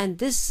burden, and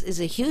this is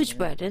a huge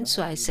burden.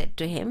 So I said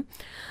to him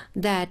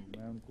that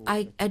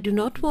I do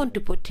not want to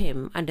put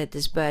him under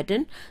this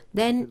burden.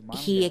 Then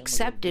he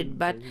accepted,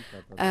 but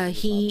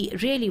he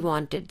really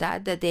wanted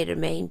that they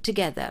remain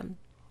together.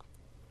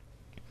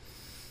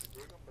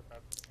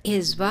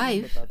 His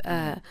wife,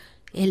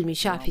 Hilmi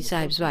Shafi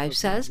Sahib's wife,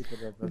 says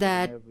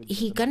that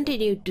he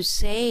continued to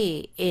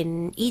say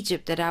in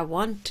Egypt that I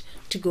want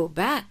to go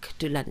back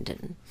to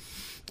London.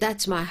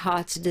 That's my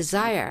heart's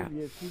desire.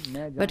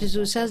 But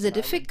Huzur says the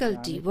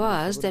difficulty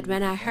was that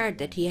when I heard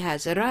that he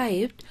has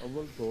arrived,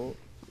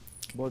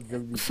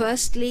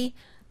 firstly,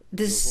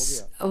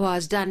 this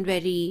was done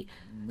very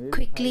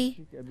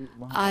quickly.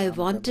 I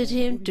wanted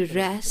him to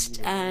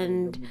rest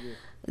and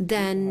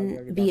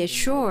then be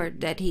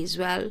assured that he's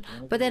well.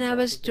 But then I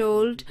was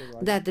told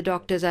that the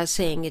doctors are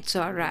saying it's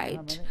all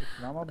right.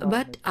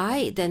 But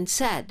I then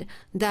said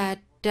that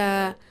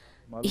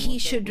he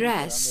should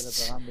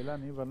rest.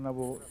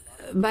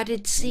 But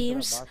it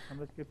seems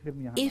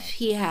if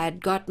he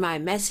had got my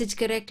message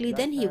correctly,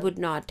 then he would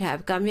not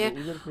have come here.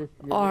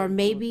 Or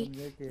maybe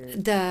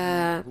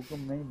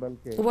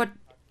what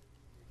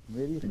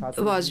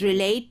was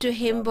relayed to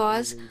him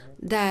was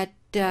that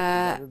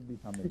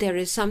there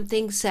is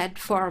something said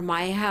for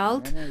my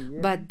health,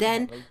 but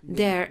then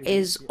there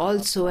is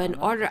also an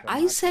order.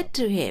 I said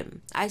to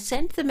him, I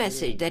sent the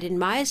message that in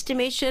my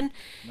estimation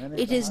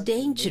it is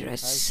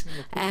dangerous,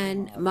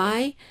 and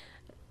my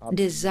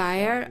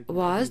desire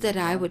was that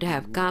I would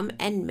have come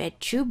and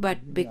met you,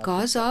 but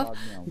because of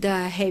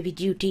the heavy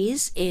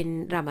duties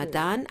in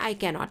Ramadan, I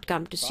cannot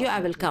come to see you.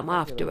 I will come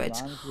afterwards.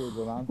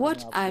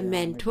 What I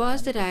meant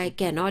was that I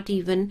cannot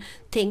even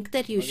think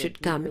that you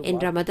should come in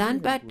Ramadan,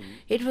 but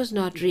it was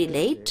not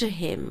relayed to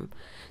him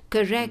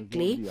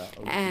correctly,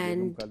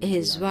 and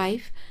his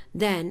wife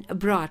then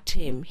brought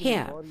him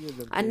here.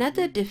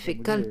 Another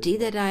difficulty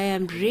that I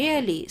am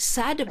really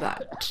sad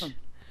about,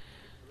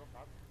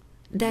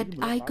 that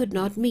I could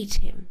not meet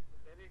him.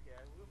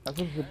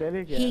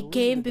 He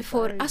came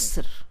before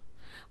Asr,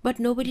 but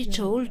nobody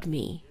told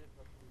me.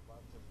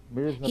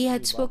 He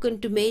had spoken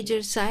to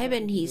Major Sahib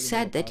and he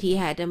said that he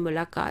had a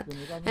mulaqat.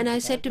 And I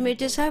said to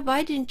Major Sahib,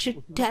 why didn't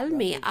you tell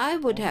me? I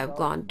would have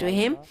gone to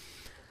him,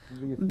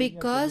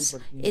 because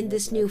in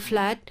this new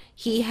flat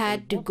he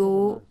had to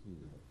go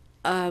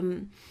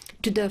to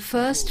the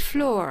first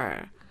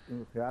floor.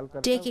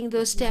 Taking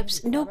those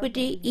steps,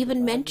 nobody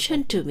even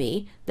mentioned to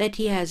me that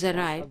he has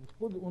arrived.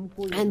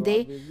 And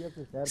they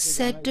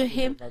said to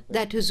him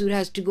that Huzur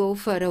has to go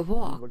for a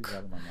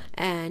walk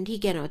and he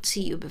cannot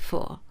see you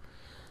before.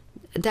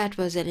 That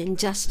was an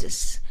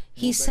injustice.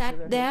 He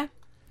sat there.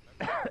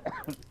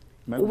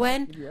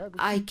 When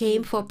I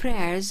came for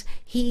prayers,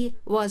 he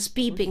was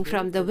peeping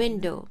from the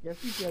window,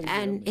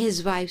 and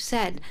his wife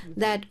said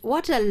that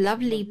what a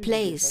lovely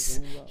place.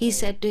 He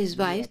said to his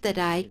wife that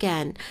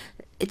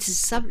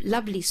it's a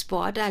lovely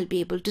spot, I'll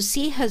be able to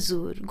see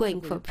Huzur going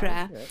for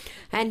prayer.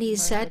 And he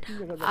said,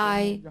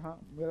 I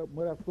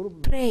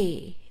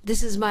pray,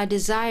 this is my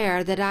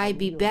desire, that I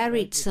be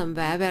buried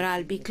somewhere where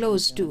I'll be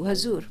close to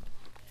Huzur.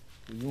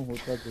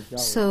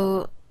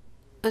 So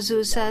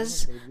Huzur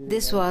says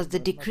this was the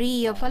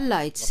decree of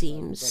Allah, it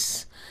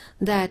seems,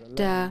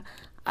 that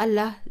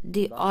Allah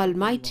the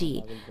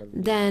Almighty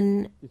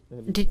then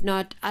did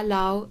not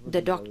allow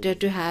the doctor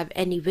to have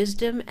any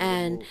wisdom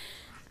and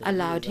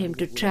allowed him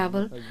to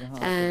travel,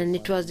 and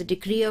it was the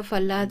decree of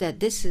Allah that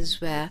this is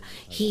where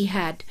he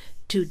had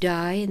to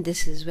die, and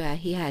this is where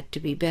he had to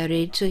be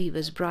buried, so he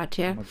was brought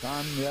here.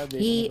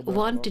 He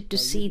wanted to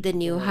see the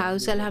new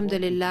house.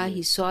 Alhamdulillah,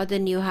 he saw the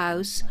new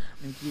house.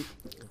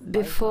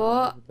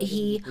 Before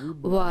he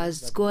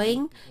was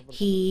going,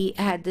 he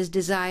had this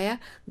desire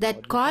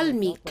that, call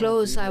me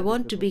close, I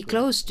want to be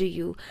close to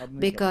you,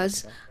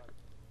 because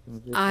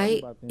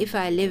if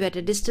I live at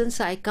a distance,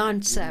 I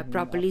can't serve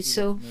properly.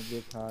 So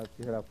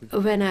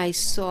when I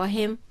saw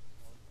him,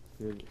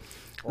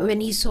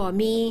 when he saw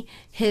me,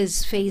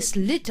 his face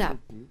lit up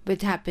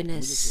with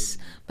happiness.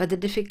 But the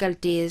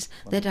difficulty is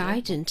that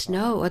I didn't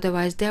know,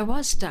 otherwise there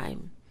was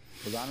time.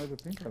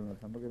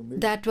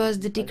 That was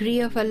the decree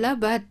of Allah,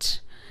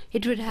 but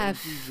it would have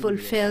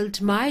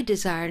fulfilled my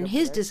desire and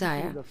his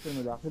desire.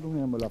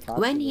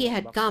 When he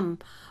had come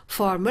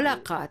for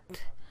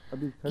mulaqat,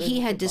 he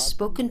had just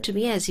spoken to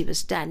me as he was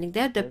standing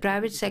there. The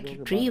private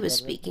secretary he was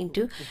speaking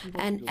to,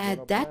 and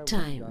at that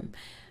time,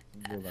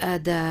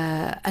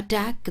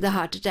 the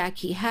heart attack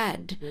he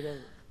had,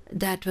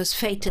 that was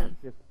fatal.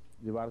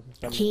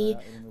 He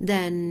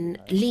then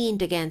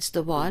leaned against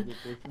the wall,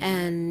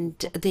 and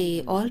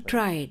they all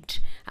tried.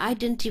 I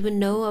didn't even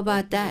know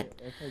about that.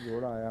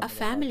 A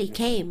family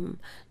came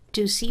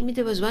to see me.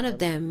 There was one of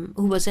them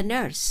who was a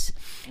nurse.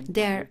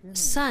 Their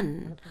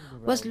son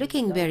was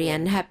looking very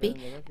unhappy,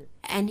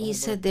 and he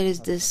said, there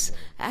is this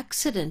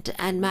accident,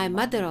 and my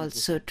mother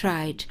also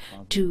tried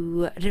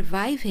to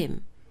revive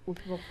him.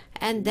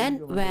 And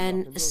then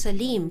when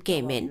Salim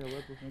came in,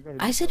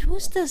 I said,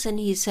 who's this? And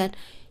he said,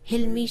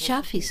 Hilmi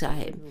Shafi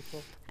Sahib.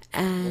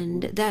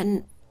 And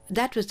then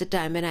that was the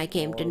time when I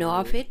came to know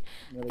of it,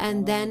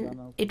 and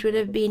then it would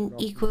have been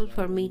equal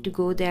for me to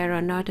go there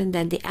or not, and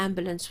then the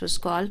ambulance was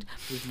called.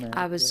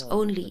 I was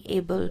only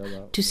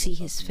able to see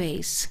his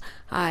face.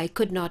 I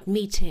could not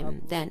meet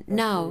him then.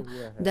 Now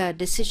the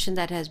decision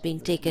that has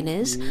been taken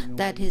is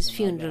that his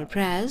funeral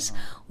prayers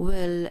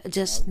will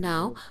just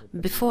now,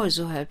 before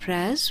Zohar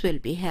prayers, will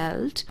be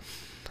held.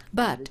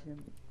 But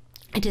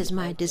it is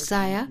my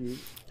desire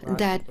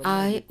that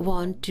I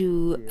want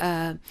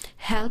to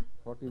help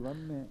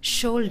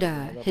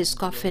shoulder his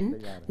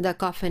coffin. The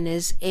coffin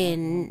is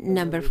in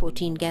number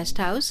 14 guest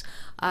house.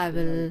 I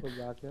will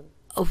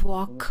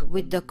walk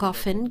with the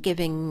coffin,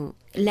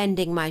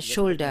 lending my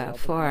shoulder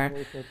for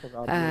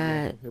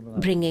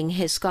bringing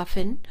his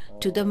coffin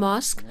to the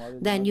mosque.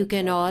 Then you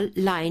can all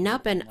line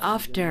up, and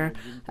after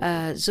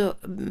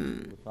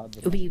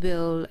we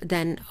will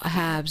then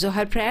have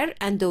Zohar prayer,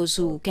 and those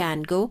who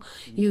can go,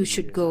 you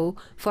should go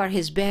for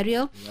his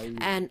burial,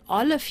 and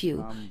all of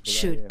you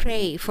should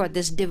pray for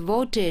this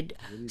devoted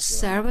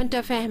servant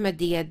of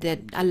Ahmadiyya, that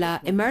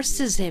Allah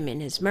immerses him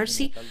in his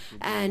mercy,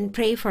 and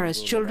pray for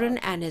his children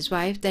and his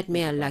wife, that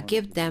may Allah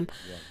give them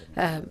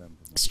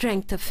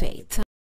strength of faith.